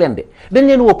voté leen de dañ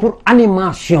leen woo pour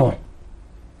animation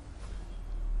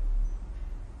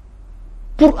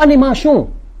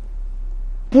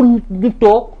pour ñu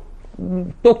toog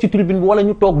toog ci tribune bi wala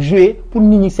ñu toog jouer pour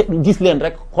nit ñi gis leen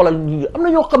rek xoolal am na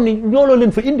ñoo xam ne looloo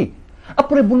leen fa indi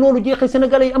après bu loolu jeexee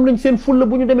sénégalais yi am nañ seen fulla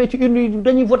bu ñu demee ci urne yi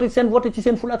dañuy voté ci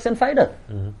seen fulla ak seen fayda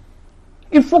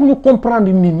il faut que ñu comprendre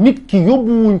ni nit ki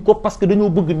yóbbuwuñ ko parce que dañoo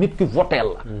bëgg nit ki voteel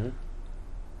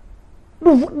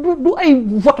la du ay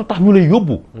vote tax ñu lay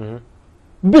yóbbu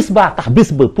bés baa tax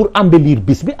bés ba pour embellir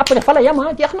bés bi après fa la yam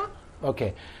jeex na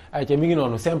ok ayca mi ngi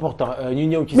noonu c'est important ñu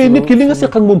ñëw ci mais nit ki li nga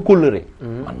seq ak moom kóllëre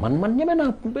man ñeme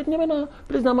naa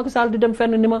président Macky Sall di dem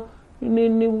fenn ni ma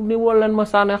ni wol leen ma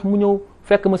Sanex mu ñëw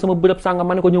fekk ma sama bërëb sàngam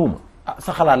ma ne ko ñëwuma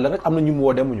sa xalaat la rek am na ñu mu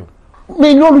woo demuñu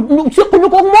mais loolu sequñu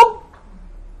ko ak moom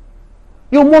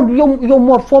yow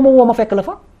moo foo ma woo ma fekk la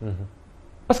fa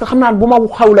parce que xam naa bu ma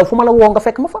xaw la fu ma la woo nga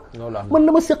fekk ma fa man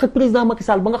la ma seq ak président Macky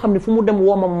Sall ba nga xam ne fu mu dem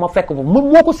woo ma fekk fa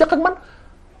moo ko seq ak man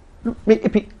mais et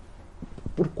puis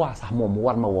pourquoi sax moom mu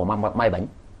war ma woo may bañ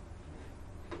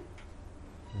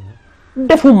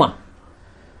defuma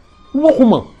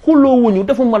waxuma xuloowuñu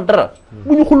defuma dara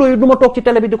bu ñu xuloo yi du ma toog ci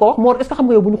télé bi di ko wax moo est-ce que xam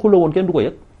nga yow bu ñu xuloo woon kenn du ko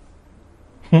yëg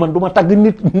man du ma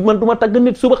tagg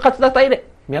nit suba xas la tey de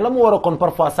mais la mu war a kon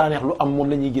parfois Sanex lu am moom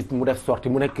la ñuy gis mu def sorti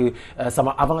mu nekk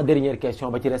sama avant dernière question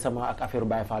ba ci récemment ak affaire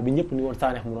Baye Fall bi ñëpp ni woon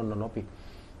Sanex mu noon na noppi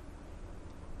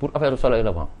pour affaire Soleil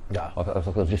Levant waaw parce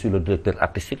que je suis le directeur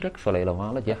artistique rek Soleil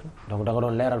Levant la jeex na donc da nga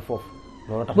doon leeral foofu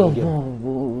loolu tax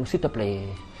bon s'il te plaît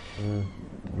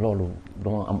loolu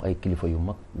dama am ay kilifa yu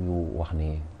mag yu wax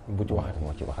ni bu ci waxati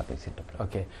moo ci waxati s'il te plaît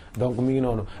ok donc mi ngi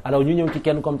noonu alors ñu ñëw ci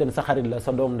kenn comme te ne sa xarit la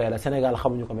sa doomu ndey la Sénégal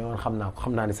xamuñu ko mais man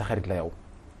xam naa ni sa xarit la yow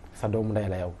sa doomu ndey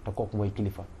la yow te kooku mooy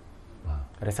kilifa waaw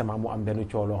récemment mu am benn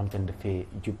coow loo xam te ne dafay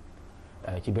jub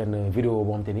ci benn vidéo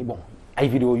boo xam te ni bon ay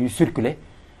vidéo yu circulé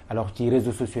alors ci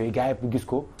réseaux sociaux yi gars yi bu gis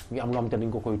ko ñu am loo xam te ne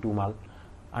dañu ko koy tuumaal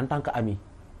en tant que ami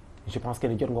je pense que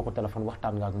ni jot nga ko téléphone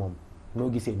waxtaan nga ak moom noo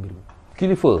gisee mbir mi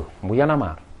kilifa bu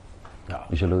yanamaar waaw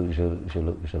je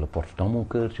le porte dans mon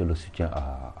cœur je le soutiens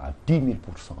à 10 000%,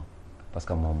 parce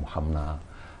que moom xam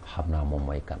naa moom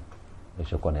mooy kan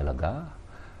je connais le gars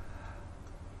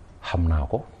xam naa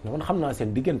ko. man xam naa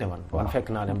seen diggante man. waaw fekk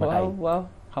naa leen ba tey waaw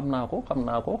xam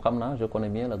naa je connais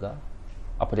bien le gars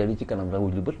après li ci kanam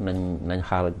rawul li bët nañ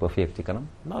xaaral ba feek ci kanam.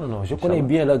 non je connais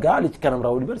bien le gars li ci kanam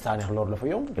rawul li bët Sanex loolu la fa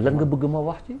yomb. lan nga bëgg ma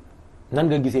wax ci. nan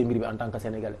nga gisee mbir bi en tant que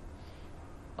sénégalais.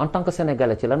 en tant que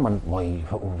sénégalais ci lan man mooy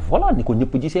voilà ni ko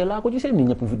ñëpp gisee laa ko gisee ni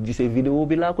ñëpp gisee vidéo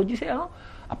bi laa ko gisee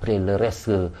après le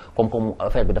reste comme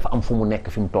affaire bi dafa am fu mu nekk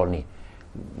fi mu toll nii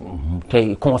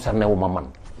tey concerné wu ma man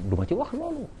du ma ci wax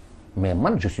loolu mais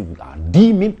man je suis à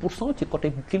 10 000% ci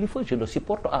côté kilifa je le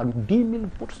supporte à 10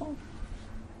 000%.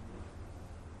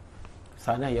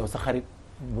 Sanex yow sa xarit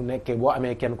bu nekkee boo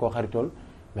amee kenn koo xaritool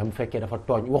même bu fekkee dafa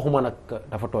tooñ waxuma nag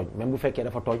dafa tooñ même bu fekkee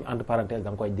dafa tooñ entre parenthèses da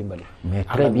nga koy dimbali. mais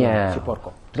très bien support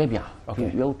ko. très bien. ok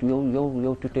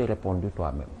yow tu t'es répondu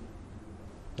toi-même.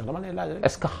 dama lay laaj rek.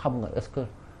 est-ce que xam nga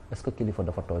est-ce que kilifa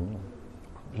dafa tooñ.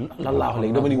 lan laa wax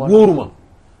léegi dama ni wóoruma.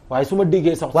 waaye su ma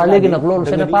déggee sax. waaw léegi nag loolu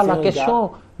ce n'est pas la question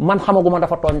man xamaguma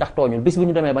dafa tooñ ndax tooñul bis bu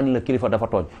ñu demee ba ni la kilifa dafa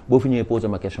tooñ boo fi ñëwee posé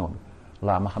ma question bi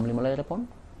laa ma xam li ma lay répondre.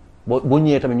 boo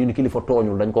ñëwee tamit ñu ni kilifa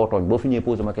tooñul dañ koo tooñ boo fi ñëwee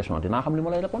posé ma question dinaa xam li ma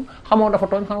lay répondre xamoo dafa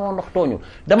tooñ xamoo ndax tooñul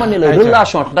dama ne la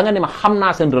relation da nga ne ma xam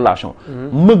naa seen relation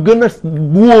ma gën a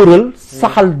wóoral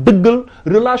saxal dëggal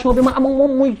relation bi ma am ak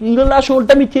moom muy relation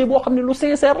d'amitié boo xam ne lu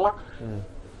sincère la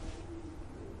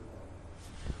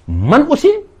man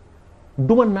aussi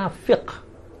duma naa féq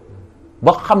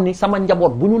ba xam ni sama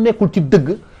njaboot bu ñu nekkul ci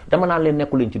dëgg dama naan leen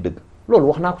nekkul leen ci dëgg loolu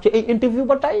wax naa ko ci ay interview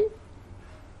ba tey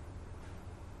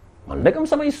man ndegam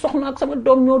samay soxna ak sama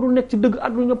doom ñoo dul nekk ci dëgg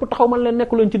àdduna ñëpp taxaw man leen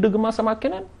nekku leen ci dëgg ma sama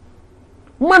keneen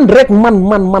man rek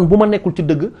man bu ma nekkul ci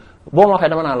dëgg boo ma waxee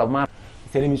dama naa la maa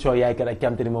seen émission yaay kan ak ki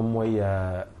am te ni moom mooy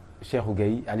Cheikhou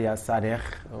Gueye alias Sanex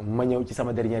ma ñëw ci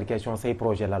sama dernière question say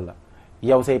projet lan la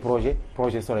yow say projet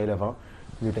Soleil Levant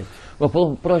ñu tëj.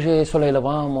 pour projet Soleil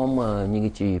Levant moom ñi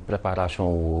ngi ci préparation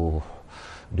wu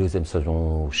deuxième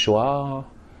saison choix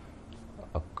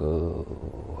ak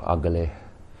àggale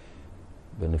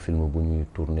benn film bu ñuy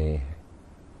tourné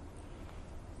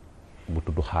bu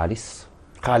tudd xaalis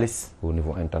au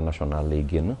niveau international lay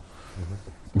génn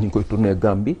ñu ngi koy tourné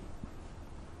Gambie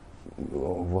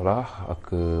voilà ak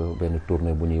benn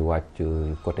tournée bu ñuy wàcc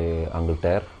côté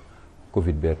Angleterre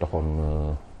Covid bee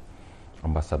taxoon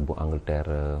ambassade bu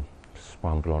Angleterre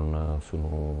suspendroon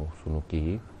sunu kii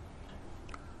yi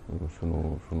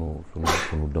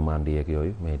sunu demande yeeg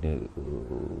yooyu mais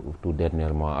tout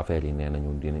dernièrement affaire yi nee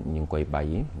nañu ñu ngi koy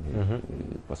bàyyi.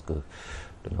 parce que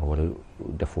dañoo war a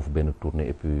def foofu benn tournée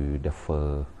et puis def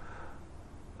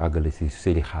àggale si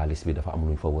série xaalis bi dafa am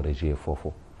lu ñu fa war a jouer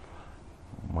foofu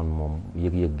man moom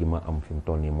yëg-yëg gi ma am fi mu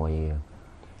toll nii mooy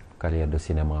carrière de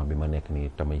cinéma bi ma nekk nii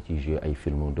tamay ci jouer ay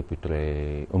film depuis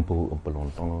un peu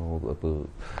longtemps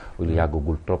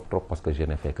yàggagul trop parce que je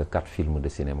n'ai fait que 4 films de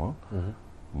cinéma.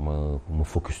 ma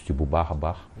focus ci bu baax a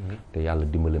baax. te yàlla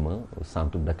dimbali ma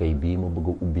centre d'accueil bii ma bëgg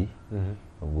a ubbi.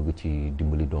 ma bëgg ci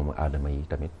dimbali doomu aadama yi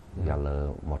tamit. yàlla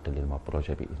mottalil ma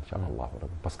projet bi incha allahu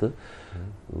rabbi parce que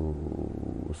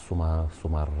suma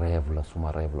rêve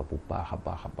la bu baax a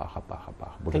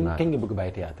baax. bëgg naa kañ nga bëgg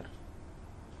bàyyi théâtre.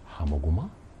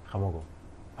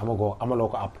 amaloo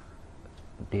ko àpp.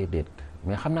 déedéet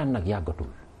mais xam naa nag yàggatul.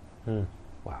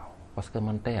 waaw parce que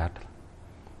man théâtre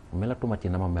melatuma ci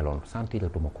na ma meloon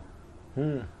sentiratuma ko.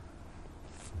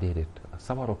 déedéet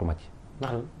sawaratuma ci.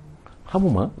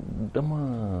 xamuma dama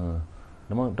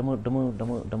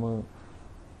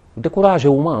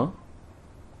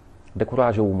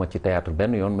découragé wu ma ci théâtre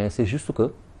benn yoon mais c'est juste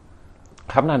que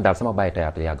xam naa ne daal sama bàyyi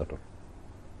théâtre yàggatul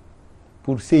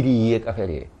pour série yi ak affaire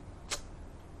yi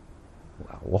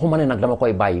waaw waxuma ne nag dama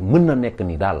koy bàyyi mën na nekk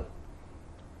ni daal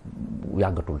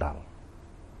yàggatul daal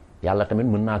yàlla tamit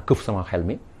mën naa këf sama xel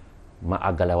mi ma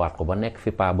àggalewaat ko ba nekk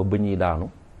fi ba bëñ yi daanu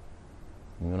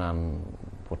ñu naan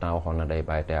pourtant waxoon na day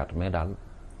bàyyi théâtre mais daal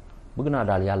bëgg naa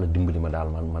daal yàlla dimbali ma daal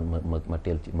ma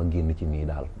teel ci ma génn ci nii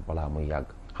daal balaa muy yàgg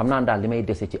xam naa daal li may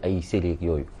dese ci ay série ak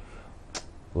yooyu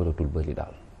waratul bëri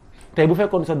daal. tey bu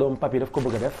fekkoon sa doom papi daf ko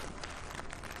bëgg a def.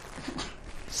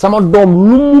 sama doom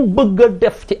lu mu bëgg a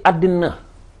def ci àddina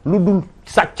lu dul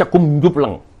sàcc akum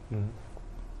njublang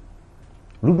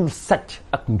lu dul sàcc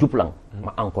ak njublang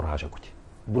ma encouragé ko ci.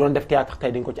 bu doon def théâtre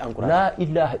tey dañ ko ci encouragé. laa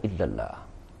ilaha illallah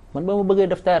man ba ma bëggee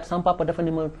def théâtre sama papa dafa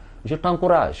ni ma je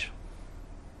t'encourage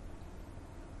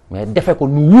mais defe ko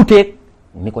nu wuuteeg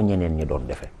ni ko ñeneen ñi doon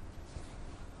defe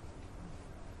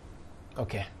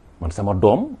ok man sama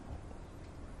doom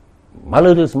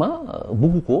malheureusement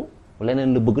bëggu ko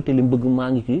leneen la bëgg te li mu bëgg maa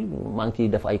ngi ciy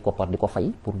def ay koppar di ko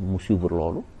fay pour mu suivre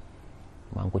loolu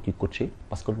maa ngi ko ciy coacher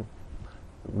parce que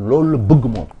loolu la bëgg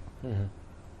moom.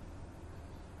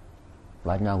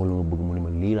 laaj naa ko lu nga bëgg mu ni ma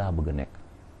lii laa bëgg a nekk.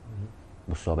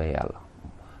 bu soobee yàlla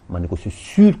ma ni ko c'est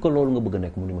sûr que loolu nga bëgg a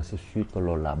nekk mu ni ma c'est sûr que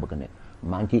loolu laa bëgg a nekk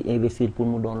maa ngi ciy investir pour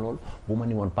mu doon loolu bu ma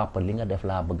ni woon papa li nga def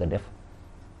laa bëgg a def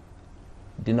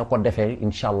dina ko defee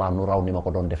incha allah nu raw ni ma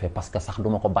ko doon defee parce que sax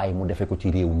duma ko bàyyi mu defee ko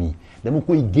ci réew mii dama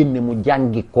koy génne mu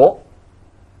jàngi ko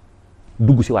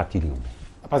dugg si waat ci réew mi.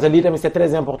 parce que lii tamit c'est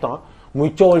très important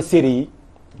muy coowal série yi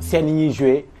scène yi ñuy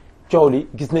joué coow li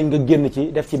gis nañ nga génn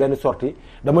ci def ci benn sortie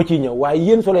dama ciy ñëw waaye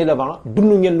yéen Soleil Levant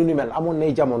dund ngeen lu ni mel amoon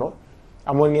nay jamono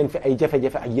amoon ngeen fi ay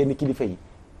jafe-jafe ak yenn kilifa yi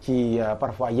ci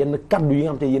parfois yenn kaddu yi nga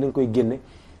xam te yéen a ngi koy génne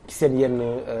ci seen yenn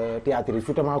théâtre yi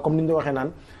surtout comme ni ñu waxee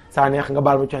naan Sanex nga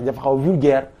baal ma ci wax dafa xaw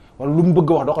vulgaire wala lu mu bëgg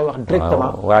wax da koy wax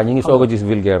directement. waaw ñu ngi soog a gis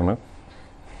vulgaire nag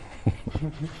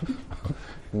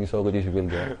ñu ngi soog a gis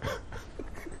vulgaire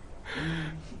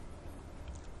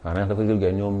Sanex dafa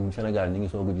vulgaire ñoom Sénégal ñu ngi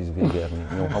soog a gis vulgaire ni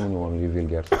ñoom xamuñu woon li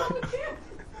vulgaire sax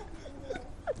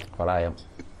xolaayam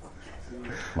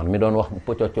man mi doon wax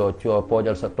poccocoo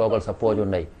poojal sa toogal sa pooju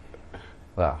ndey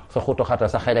waaw sa xutu xata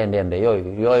sa xele ndende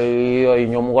yooyu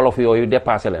ñoom wolof yooyu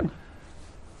dépassé leen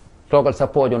toogal sa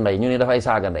pooju ndey ñu ni dafay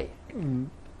saaga ndey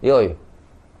yooyu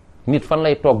nit fan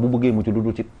lay toog bu bëggee mucc lu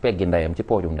dul ci peggi ndeyam ci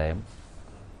poojum ndeyam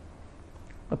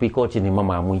et puis koo ci ni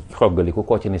mama muy xogaliku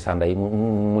koo ci ni sa ndey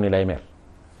mu ni lay mer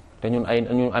te ñun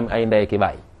am ay ndey ki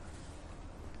baay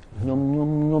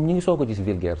ñoom ñi ngi soog a gis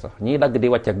vulgaire sax ñii dagg di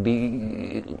wàcc ak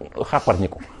di xàppar ñi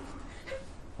ko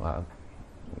waaw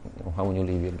ñoom xamuñu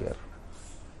liy vulgaire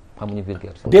xamuñu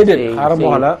vulgaire sax déedéet xaaral ma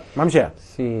wax la Mame Cheikh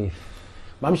si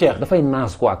Mame Cheikh dafay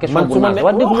naas quoi question bu su ma naas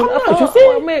wax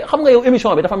dëgg mais xam nga yow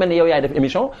émission bi dafa mel ni yow yaay def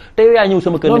émission te yow yaay ñëw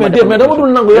sama kër non mais dama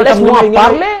dul nangu yow tam laisse-moi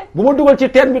parler bu ma dugal ci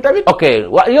teen bi tamit ok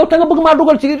waaw yow te nga bëgg maa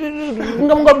dugal ci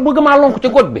nga bëgg maa lonk ci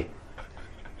got bi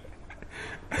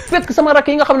fekk sama rakk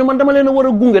yi nga xam ne man dama leen a war a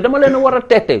gunge dama leen a war a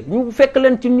teete ñu fekk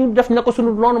leen ci ñu def na ko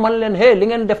sunu noonu man leen hé li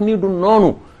ngeen def nii du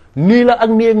noonu nii la ak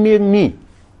nii ak nii ak nii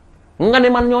nga ni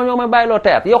man ñoo may bàyyiloo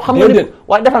théâtre yow xam nga ni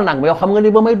waaye defal nag ma yow xam nga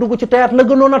ni ba may dugg ci théâtre la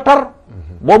gënoon a tar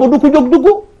boobu du ko jóg dugg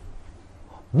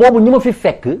boobu ñi ma fi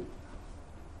fekk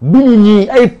duñu ñii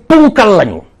ay punkal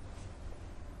lañu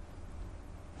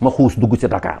ma xuus dugg ci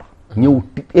Dakar ñëw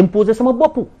imposer sama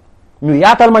bopp ñu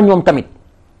yaatal ma ñoom tamit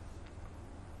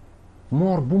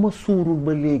moor bu ma suurul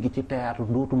ba léegi ci théâtre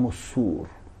dootuma suur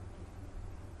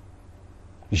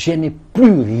je n'ai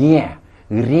plus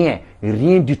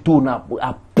rien du tout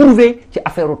à prouver ci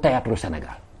affaire u théâtre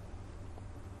Sénégal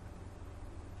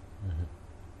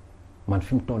man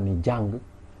fi mu toll ni jàng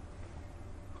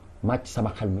màcc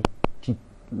sama xel mi ci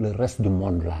le reste du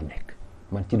monde laa nekk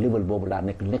man ci level boobu laa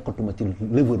nekk nekkatuma ci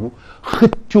levelu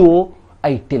xëccoo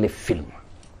ay téléfilm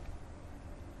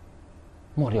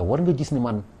moo yow war nga gis ni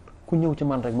man ku ñëw ci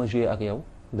man rek ma joué ak yow.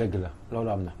 dëgg la loolu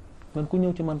am na. man ku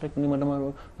ñëw ci man rek ni ma dama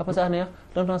papa Sanex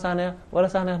tonton Sanex wala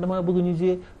Sanex damaa bëgg ñu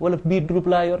joué wala biir groupe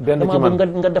laa yor. damaa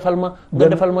bëgg nga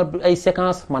defal ma ay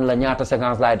séquence man la ñaata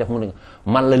séquence laay def mu ne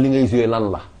man la li ngay joué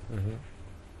lan la.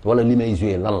 wala li may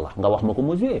joué lan la nga wax ma ko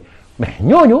ma joué mais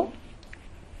ñooñu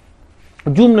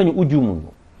juum nañu u juumuñu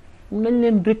nañ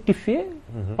leen rectifier.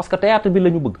 parce que théâtre bi la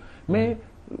ñu bëgg mais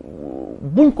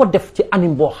buñ ko def ci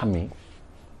anime boo xam ni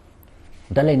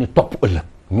da leen ni topp ëllëg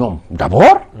ñoom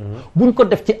d'abord. buñ ko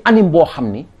def ci anime boo xam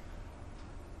ni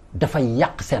dafay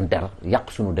yàq seen der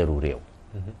yàq suñu deru réew.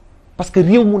 parce que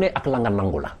réew mu ne ak la nga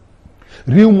nangu la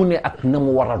réew mu ne ak na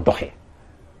mu war a doxee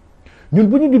ñun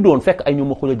bu ñu juddoon fekk ay ñu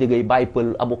ma xula jegey Baye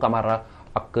Pël Abou Camara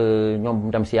ak ñoom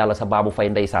dem si yàlla sa baabu fay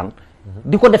ndeysaan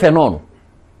di ko defee noonu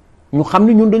ñu xam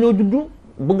ni ñun dañoo juddu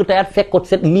bëgg tayaat fekk ko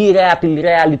set lii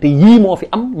réalité yii moo fi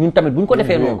am ñun tamit bu ñu ko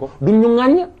defee noonu duñ ñu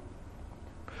ŋàññ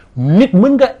nit mën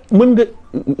nga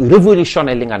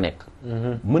révolutionner li nga nekk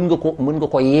mën nga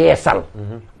ko yeesal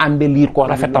embellir ko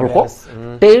rafetal ko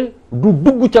te du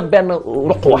dugg ca benn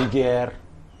ruq wax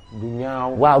du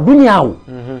ñaaw waaw du ñaaw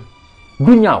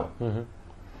du ñaaw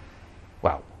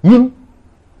waaw ñun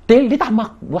te li tax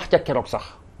ma wax ca keroog sax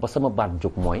ba sama baat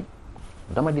jóg mooy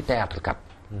dama di théâtre kat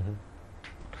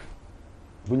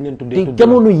buñ leen tuddee te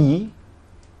jamono yii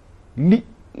li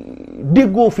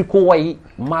déggoo fi ku way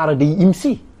maara day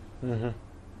imsi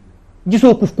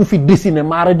gisoo ku fi dessiné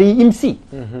maara day imsi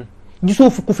gisoo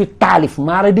fi ku fi taalif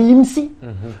maara day imsi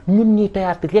ñun ñuy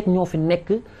théâtre rek ñoo fi nekk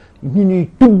ñu ñuy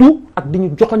tudd ak di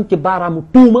ñu joxoñ ci baaraamu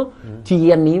tuuma ci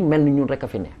yenn yi mel ni ñun rek a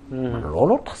fi ne man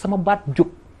looloo tax sama baat jóg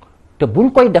te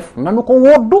buñ koy def nanu ko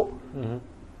woddu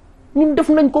ñun def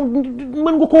nañ ko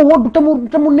mën nga koo woddu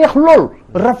te mu neex lool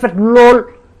rafet lool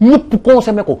ñëpp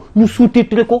consommé ko ñu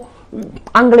sous-titré ko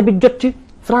anglais bi jot ci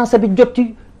français bi jot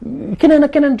ci keneen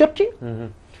ak keneen jot ci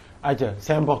aja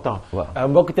c'est important waaw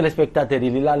mbokk téléspectateurs yi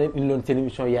li laa leen indiloon seen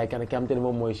émission Yaye Kan ki am te ne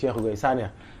moom mooy Cheikh Gueye Sanex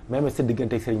même sa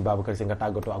diggante ak Serigne Babacar Sy nga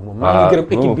tàggatoo ak moom maa ngi gërëm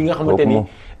équipe bi nga xamante ni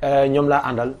ñoom laa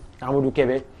àndal Amadou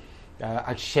Kébé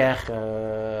ak Cheikh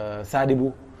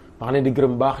Sadibou maa ngi leen di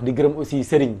gërëm baax di gërëm aussi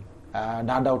Serigne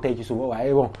daa daw tey ci suba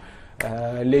waaye bon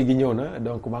léegi ñëw na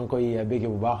donc maa ngi koy béggee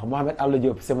bu baax Mohamed Alla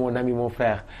Diop c'est mon ami mon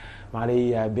frère maa ngi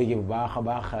lay béggee bu baax a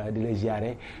baax di lay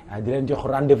ziare di leen jox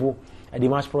rendez-vous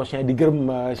dimanche prochain di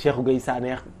gërëm Cheikh Gueye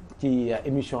Sanex ci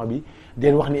émission bi di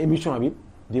leen wax ni émission bi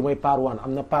di mooy part 1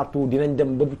 am na partout dinañ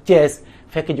dem ba Thiès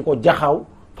fekk ji ko jaxaw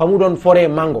fa mu doon foree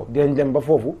mango dinañ dem ba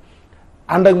foofu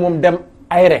ànd ak moom dem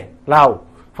Aéré laaw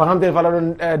fa nga xam te ne fa la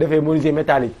doon defee menuisier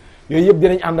métallique yooyu yëpp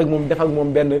dinañ ànd ak moom def ak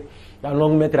moom benn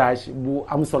long métrage bu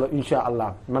am solo incha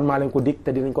allah man maa leen ko dig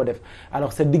te dinañ ko def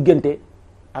alors sa diggante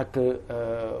ak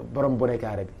borom bonnet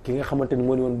carré bi ki nga xamante ni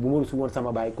moo ni woon bu ma rusu woon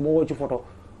sama baay ku ma woo ci photo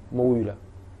ma wuyu la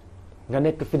nga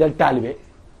nekk fidèle taalibe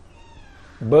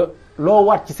ba loo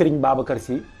waat ci Serigne Babacar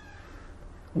Sy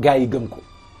gars yi gëm ko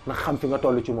ndax xam fi nga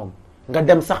toll ci moom nga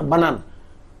dem sax ba naan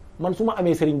man su ma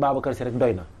amee Serigne Babacar Sy rek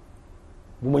doy na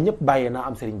bu ma ñëpp bàyyee naa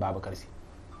am Serigne Babacar Sy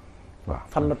waaw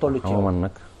fan la toll ci yow man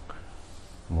nag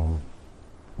moom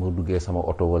moo duggee sama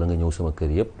oto wala nga ñëw sama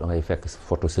kër yëpp da ngay fekk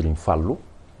photo Serigne Fallou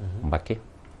Mbacké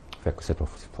fekk cette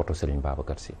photo Serigne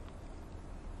Babacar Sy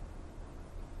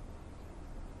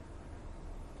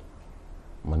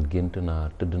man gént naa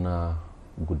tëdd naa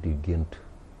guddi gént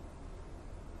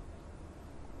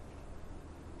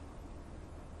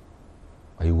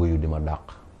ay woyu di ma dàq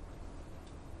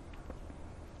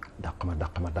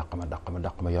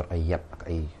ma yor ay yat ak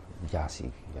ay jaas yi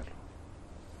yar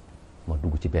ma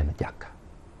dugg ci benn jàkka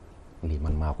lii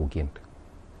man maa ko gént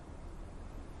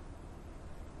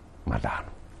ma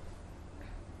daanu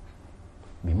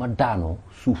bi ma daanoo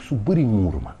suuf su bëri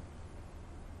muur ma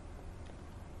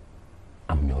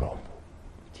am ñu romb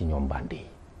ci ñoom bandi yi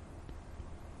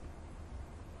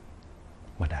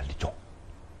ma daal di jóg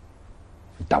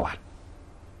dawaat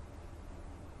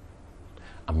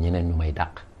am ñeneen ñu may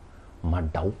dàq ma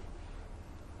daw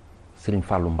Serigne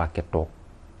Fallou Mbacké toog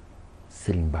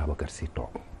Serigne Babacar Sy toog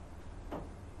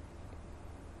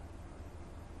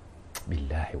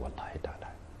billahi wallahi taala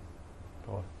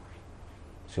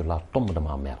sur la tombe de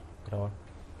ma mère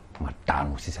ma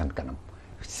daanu ci seen kanam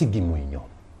siggi muy ñoom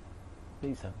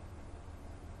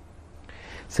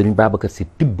Serigne Babacar Sy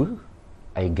tibb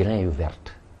ay grains yu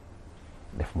verte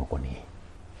def ma ko nii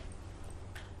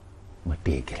ma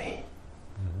téye grains yi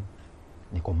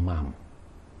ni ko maam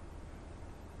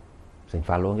Sëñ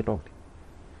Falloo ngi toog di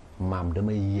maam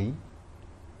damay yëy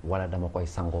wala dama koy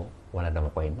sangoo wala dama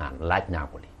koy naan laaj naa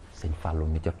ko li Sëñ Falloo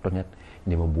ni ca toñet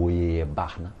ni ma boo yëyee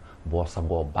baax na boo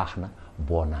sangoo baax na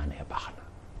boo naanee baax na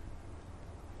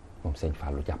moom sëñ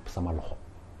Fallou jàpp sama loxo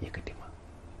yëkkati ma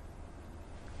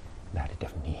daal di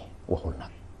def nii waxul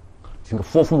nag si nga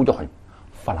foofu mu joxoñ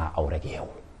falaa aw rek yeewu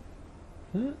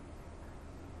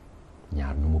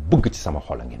ñaar ñu ma bëgg ci sama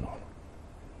xol a ngi noonu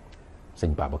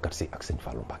sëñ Babacar Sy ak sëñ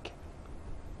Fallou Mbacké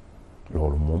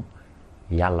loolu moom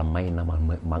yàlla may na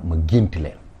ma génti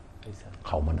leen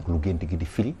xaw ma nag lu gént gi di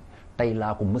firi tey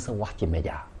laa ko mës a wax ci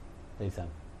média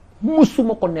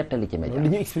mësuma ko nettali ci média li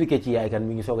ñu expliqué ci Yaye Kane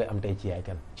mi ngi soogay am tey ci Yaye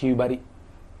Kane ci yu bari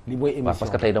li mooy émission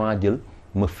parce que tey damaa jël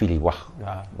ma firi wax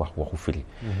waxu firi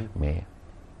mais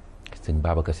sëñ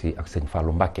Babacar Sy ak sëñ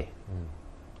Fallou Mbacké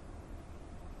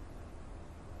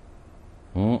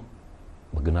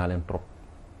bëgg naa leen trop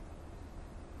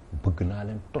bëgg naa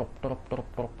leen trop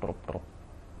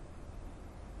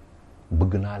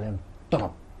bëgg naa leen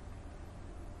trop.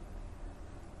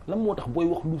 lan moo tax booy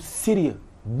wax lu sérieux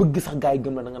bëgg sax gars yi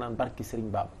gëm la da nga naan barki Serigne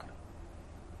Babacar.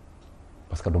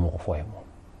 parce que duma ko fooye moom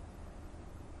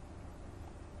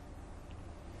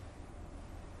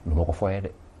duma ko fooye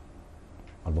de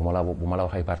man bu ma la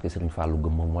waxee barki Serigne Fallou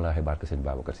gëm ma bu ma la waxee barki Serigne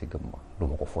Babacar Sy gëm ma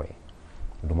duma ko fooye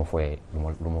du ma fooye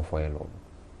loolu.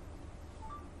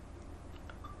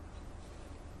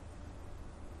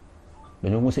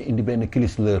 dañoo mës a indi benn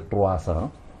Chrysler 300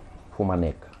 fu ma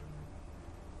nekk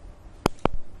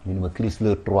ñu ni ma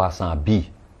Chrysler 300 bii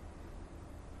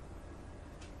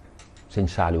sëñ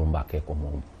Saliou Mbacké ko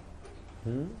moom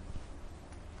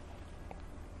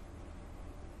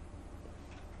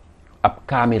ab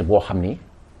kaamir boo xam ni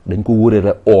dañ ko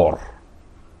wërale or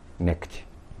nekk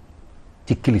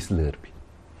ci Chrysler bi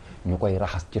ñu koy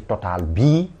raxas ci Total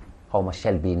bii xaw ma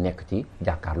Shell bii nekk ci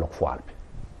jàkkaarloog foile bi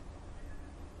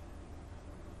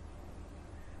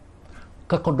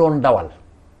ka ko doon dawal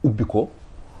ubbi ko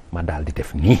ma daal di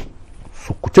def nii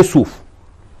sukk ca suuf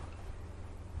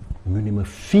ñu ni ma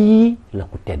fii la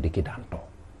ko tedd ki daan toog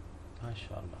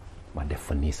macha allah ma def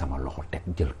fa nii sama loxo teg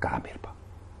jël kaamir ba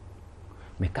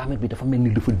mais kaamir bi dafa mel ni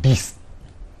dafa diis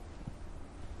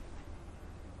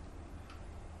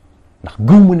ndax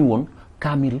gëw ma ni woon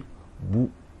kaamir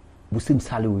bu sëñ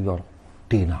Saliou yor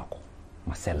téye naa ko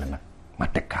ma sell nag ma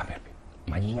teg kaamir bi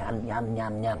ma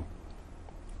ñaan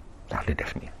daal di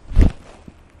def nii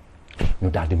ñu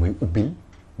daal di may ubbil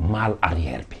maal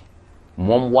arrière bi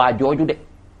moom waa jooju de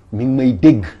mi ngi may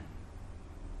dégg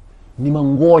ni ma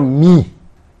ngooñ mii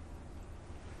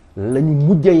lañu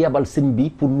mujjee yebal sëñ bi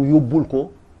pour mu yóbbul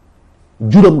ko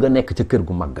juróom nga nekk ca kër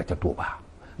gu mag ga ca Touba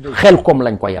xel kom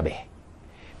lañ ko yabee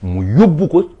mu yóbbu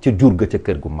ko ca jur ga ca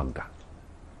kër gu mag ga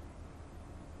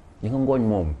ñi nga ngooñ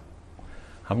moom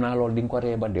xam naa loolu di nga ko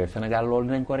ree ba dee Sénégal loolu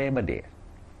dinañ ko ree ba dee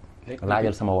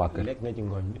laajal sama waa kër lekk na ci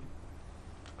ngooñ bi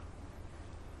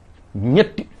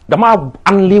ñetti damaa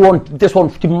an li woon desoon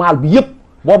ci maal bi yëpp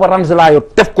booba range laa yor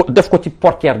def ko ci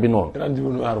portière bi noonu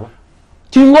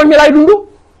ci ngooñ mi laay dund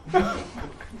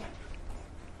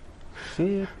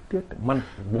man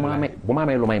bu ma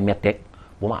amee lu may metteeg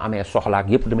bu ma amee soxlaak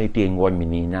yëpp damay téye ngooñ mi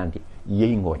nii ñaan ci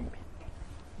yëy ngooñ mi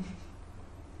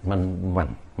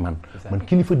man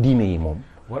kilifa diine yi moom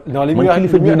non li muy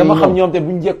wax dama xam ñoom te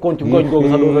bu ñu jekkoon ci ngooñ googu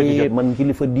sax doo ci jot man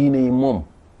kilifa diine yi moom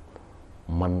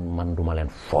man duma leen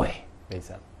fooye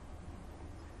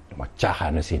dama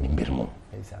caaxaana seeni mbir moom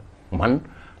man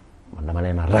dama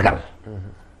leen a ragal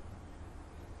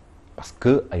parce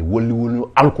que ay wëlli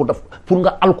alku daf pour nga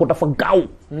alku dafa gaaw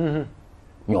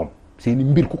ñoom seeni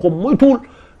mbir ku ko moytuwul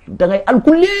da ngay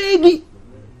alku léegi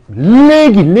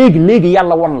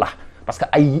yàlla won la parce que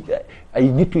ay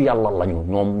nitu yàlla lañu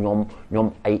ñoom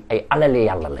ay alale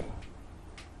yàlla lañ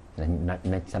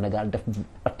na Sénégal def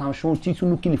attention ci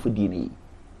suñu kilifa diine yi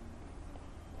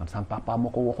man sama papa ma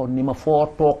ko waxoon ni ma foo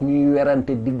toog ñuy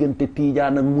werante diggante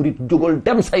tiijaan ak murit jógal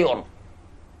dem sa yoon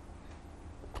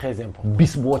très important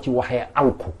bis boo ci waxee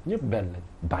alku ñëpp benn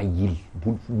bàyyil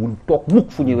bul toog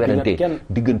mukk fu ñuy werante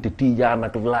diggante tiijaan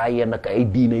ak laayeen ak ay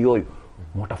diine yooyu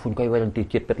moo tax fu ñu koy werante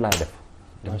ceet pet laa def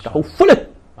dama taxaw fële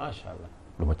macha allah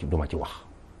du ma ci wax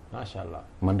macha allah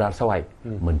man daal sa waay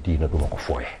man diina du ma ko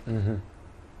fooye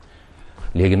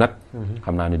léegi nag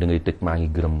xam naa ne da ngay tëj maa ngi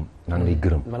lay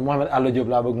gërëm man Mouhamed Alla Diop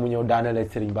laa bëgg mu ñëw daanele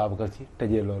Serigne Babacar Sy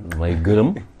tëjee loolu may gërëm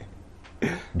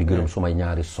di gërëm sumay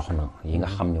ñaari soxna yi nga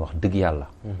xam ne wax dëgg yàlla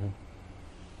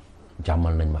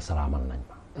jàmmal nañ ma salaamal nañ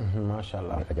ma macha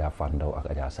allah muy Adja Fatou Ndaw ak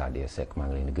Adja Sadie Seck maa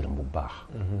ngi leen di gërëm bu baax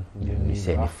di nuyu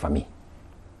seeni famille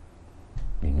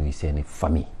di nuyu seeni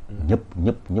famille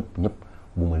ñëpp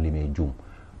bu ma limee juum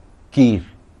kiir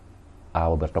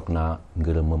aawa ba toog naa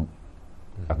ngërëmam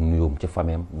ak nuyoom ci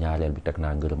fameem ñaareel bi teg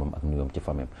naa ngërëmam ak nuyoom ci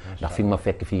fameem ndax fi nga ma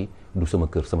fekk fii du sama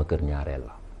kër ñaareel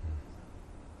la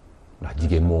ndax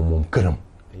jigéen moom këram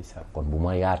kon bu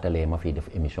ma yaatalee ma fiy def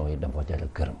émission yi dama ko jaral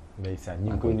këram. ndeysaan ñu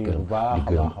ngi koy nuyu bu baax di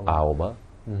gërëm aaw ba.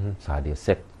 c'est-à-dire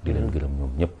set di leen gërëm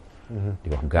ñoom ñëpp. di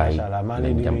wax gars yi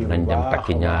nañ dem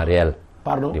takki ñaareel.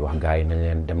 pardon di wax gars yi nañ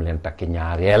leen dem leen takki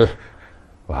ñaareel.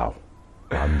 waaw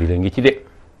mbir a ngi ci de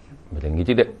mbir a ngi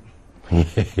ci de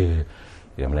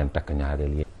dem leen takk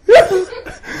ñaareel yi.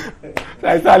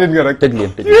 ay saalit nga rek tëj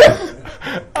leen tëj leen.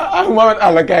 ah Mohamed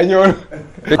Alla kay ñëwoon.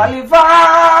 xalifa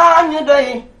ñu doy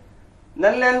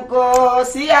nan leen ko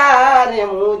siyaare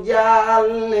mu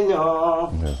jàll ñoo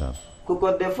ku ko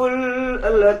deful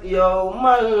ëllëg yow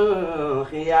mal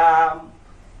xiyaam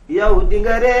yow di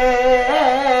nga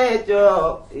réccoo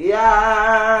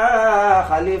yaa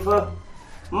xalifa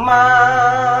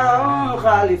maam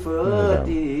xalifa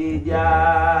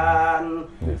Tijaan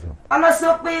ana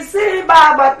soppi si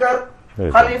Babacar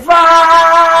xalifa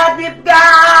dib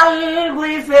gaal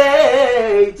guy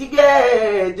feey ci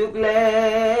géejug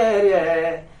leer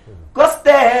yee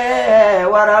koste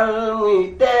waral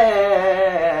muy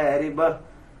teeri ba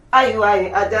ay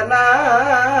waay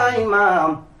ajanaay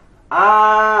maam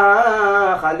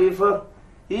xalifa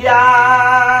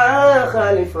yaa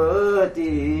xalifa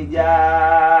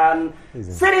Tijaan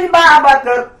Sëriñ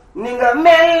Babacar ni nga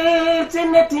mel ci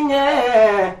neti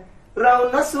ñee raw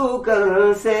na suukar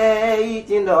seey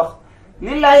ci ndox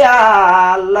li la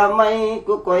yàlla may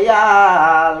ku ko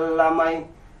yàlla may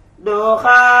doo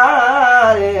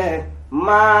xaare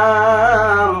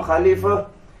maam xalifa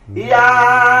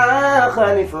yaa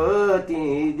xalifa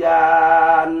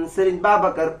Tijaan Sëriñ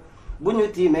Babacar bu ñu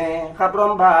tiimee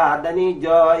xabrom ba dañuy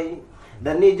jooy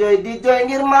di jooy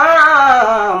ngir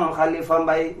maam xalifa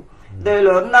mbay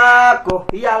doyloo naa ko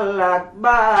yàlla ak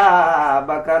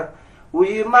Babacar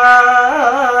wuy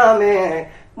maame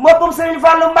moppum Sëriñ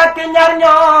Fallu Mbàkke ñaar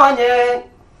ñooñe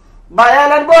bàyyi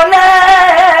leen boole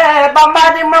Bamba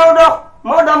di Mawdo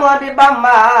moo di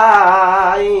Bamba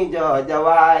yi jooja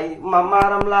waay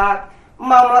mamaram laak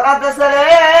Mamor Anta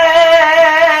Sali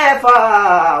fa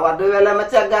waddu wele ma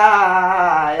ca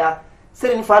gaaya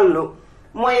Sëriñ Fallu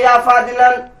mooy yaa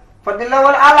fadila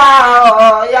wal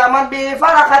alaaw yaa man bi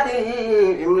faraxati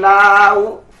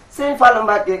imlaaw Sëriñ Fallu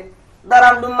Mbàkke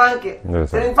daram du manqué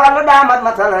Sëriñ Fallu daamat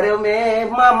matal réew mi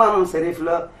maamam sërif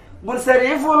la bun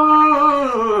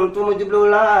sërifun tu mu jublu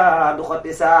la du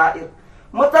xotti saa'ir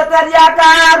mu tatat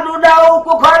yaakaar du daw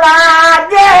ku ko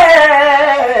laaje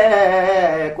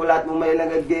ku laaj mu may la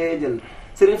nga géejël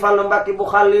Sëriñ Fallu Mbàkke bu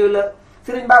xàlliyu la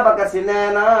Sëriñ Babacar Si nee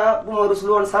na bu ma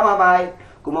ruslu woon sama baay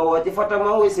ku ma woo ci foto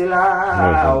ma wuy si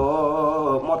laa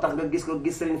moo tax nga gis ko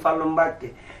gis Sëriñ Fallu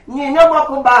Mbàkke ñii ñoo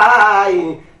bokk baay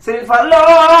Sëriñ Fallu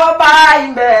baay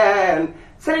mbeen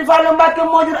Sëriñ Fallu Mbàkke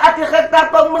moo jur ati xektar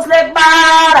koog musleeg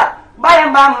baara bàyyi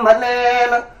Bamba nee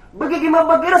na bëgg gi ma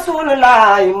bëgg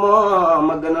Rasulullaay moo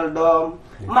ma gënal doom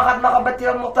maxat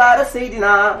maxabatil muxtaara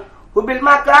Seydina hubil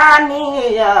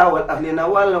makaaniya wal ahlina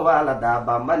wal walada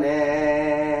Bamba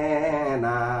nee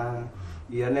na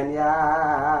yeneen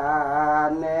yaa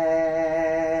ne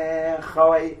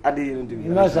xaway addi yonent bi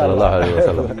macha allah sallallahu alayhi wa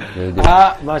sallam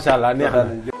macha allah neex na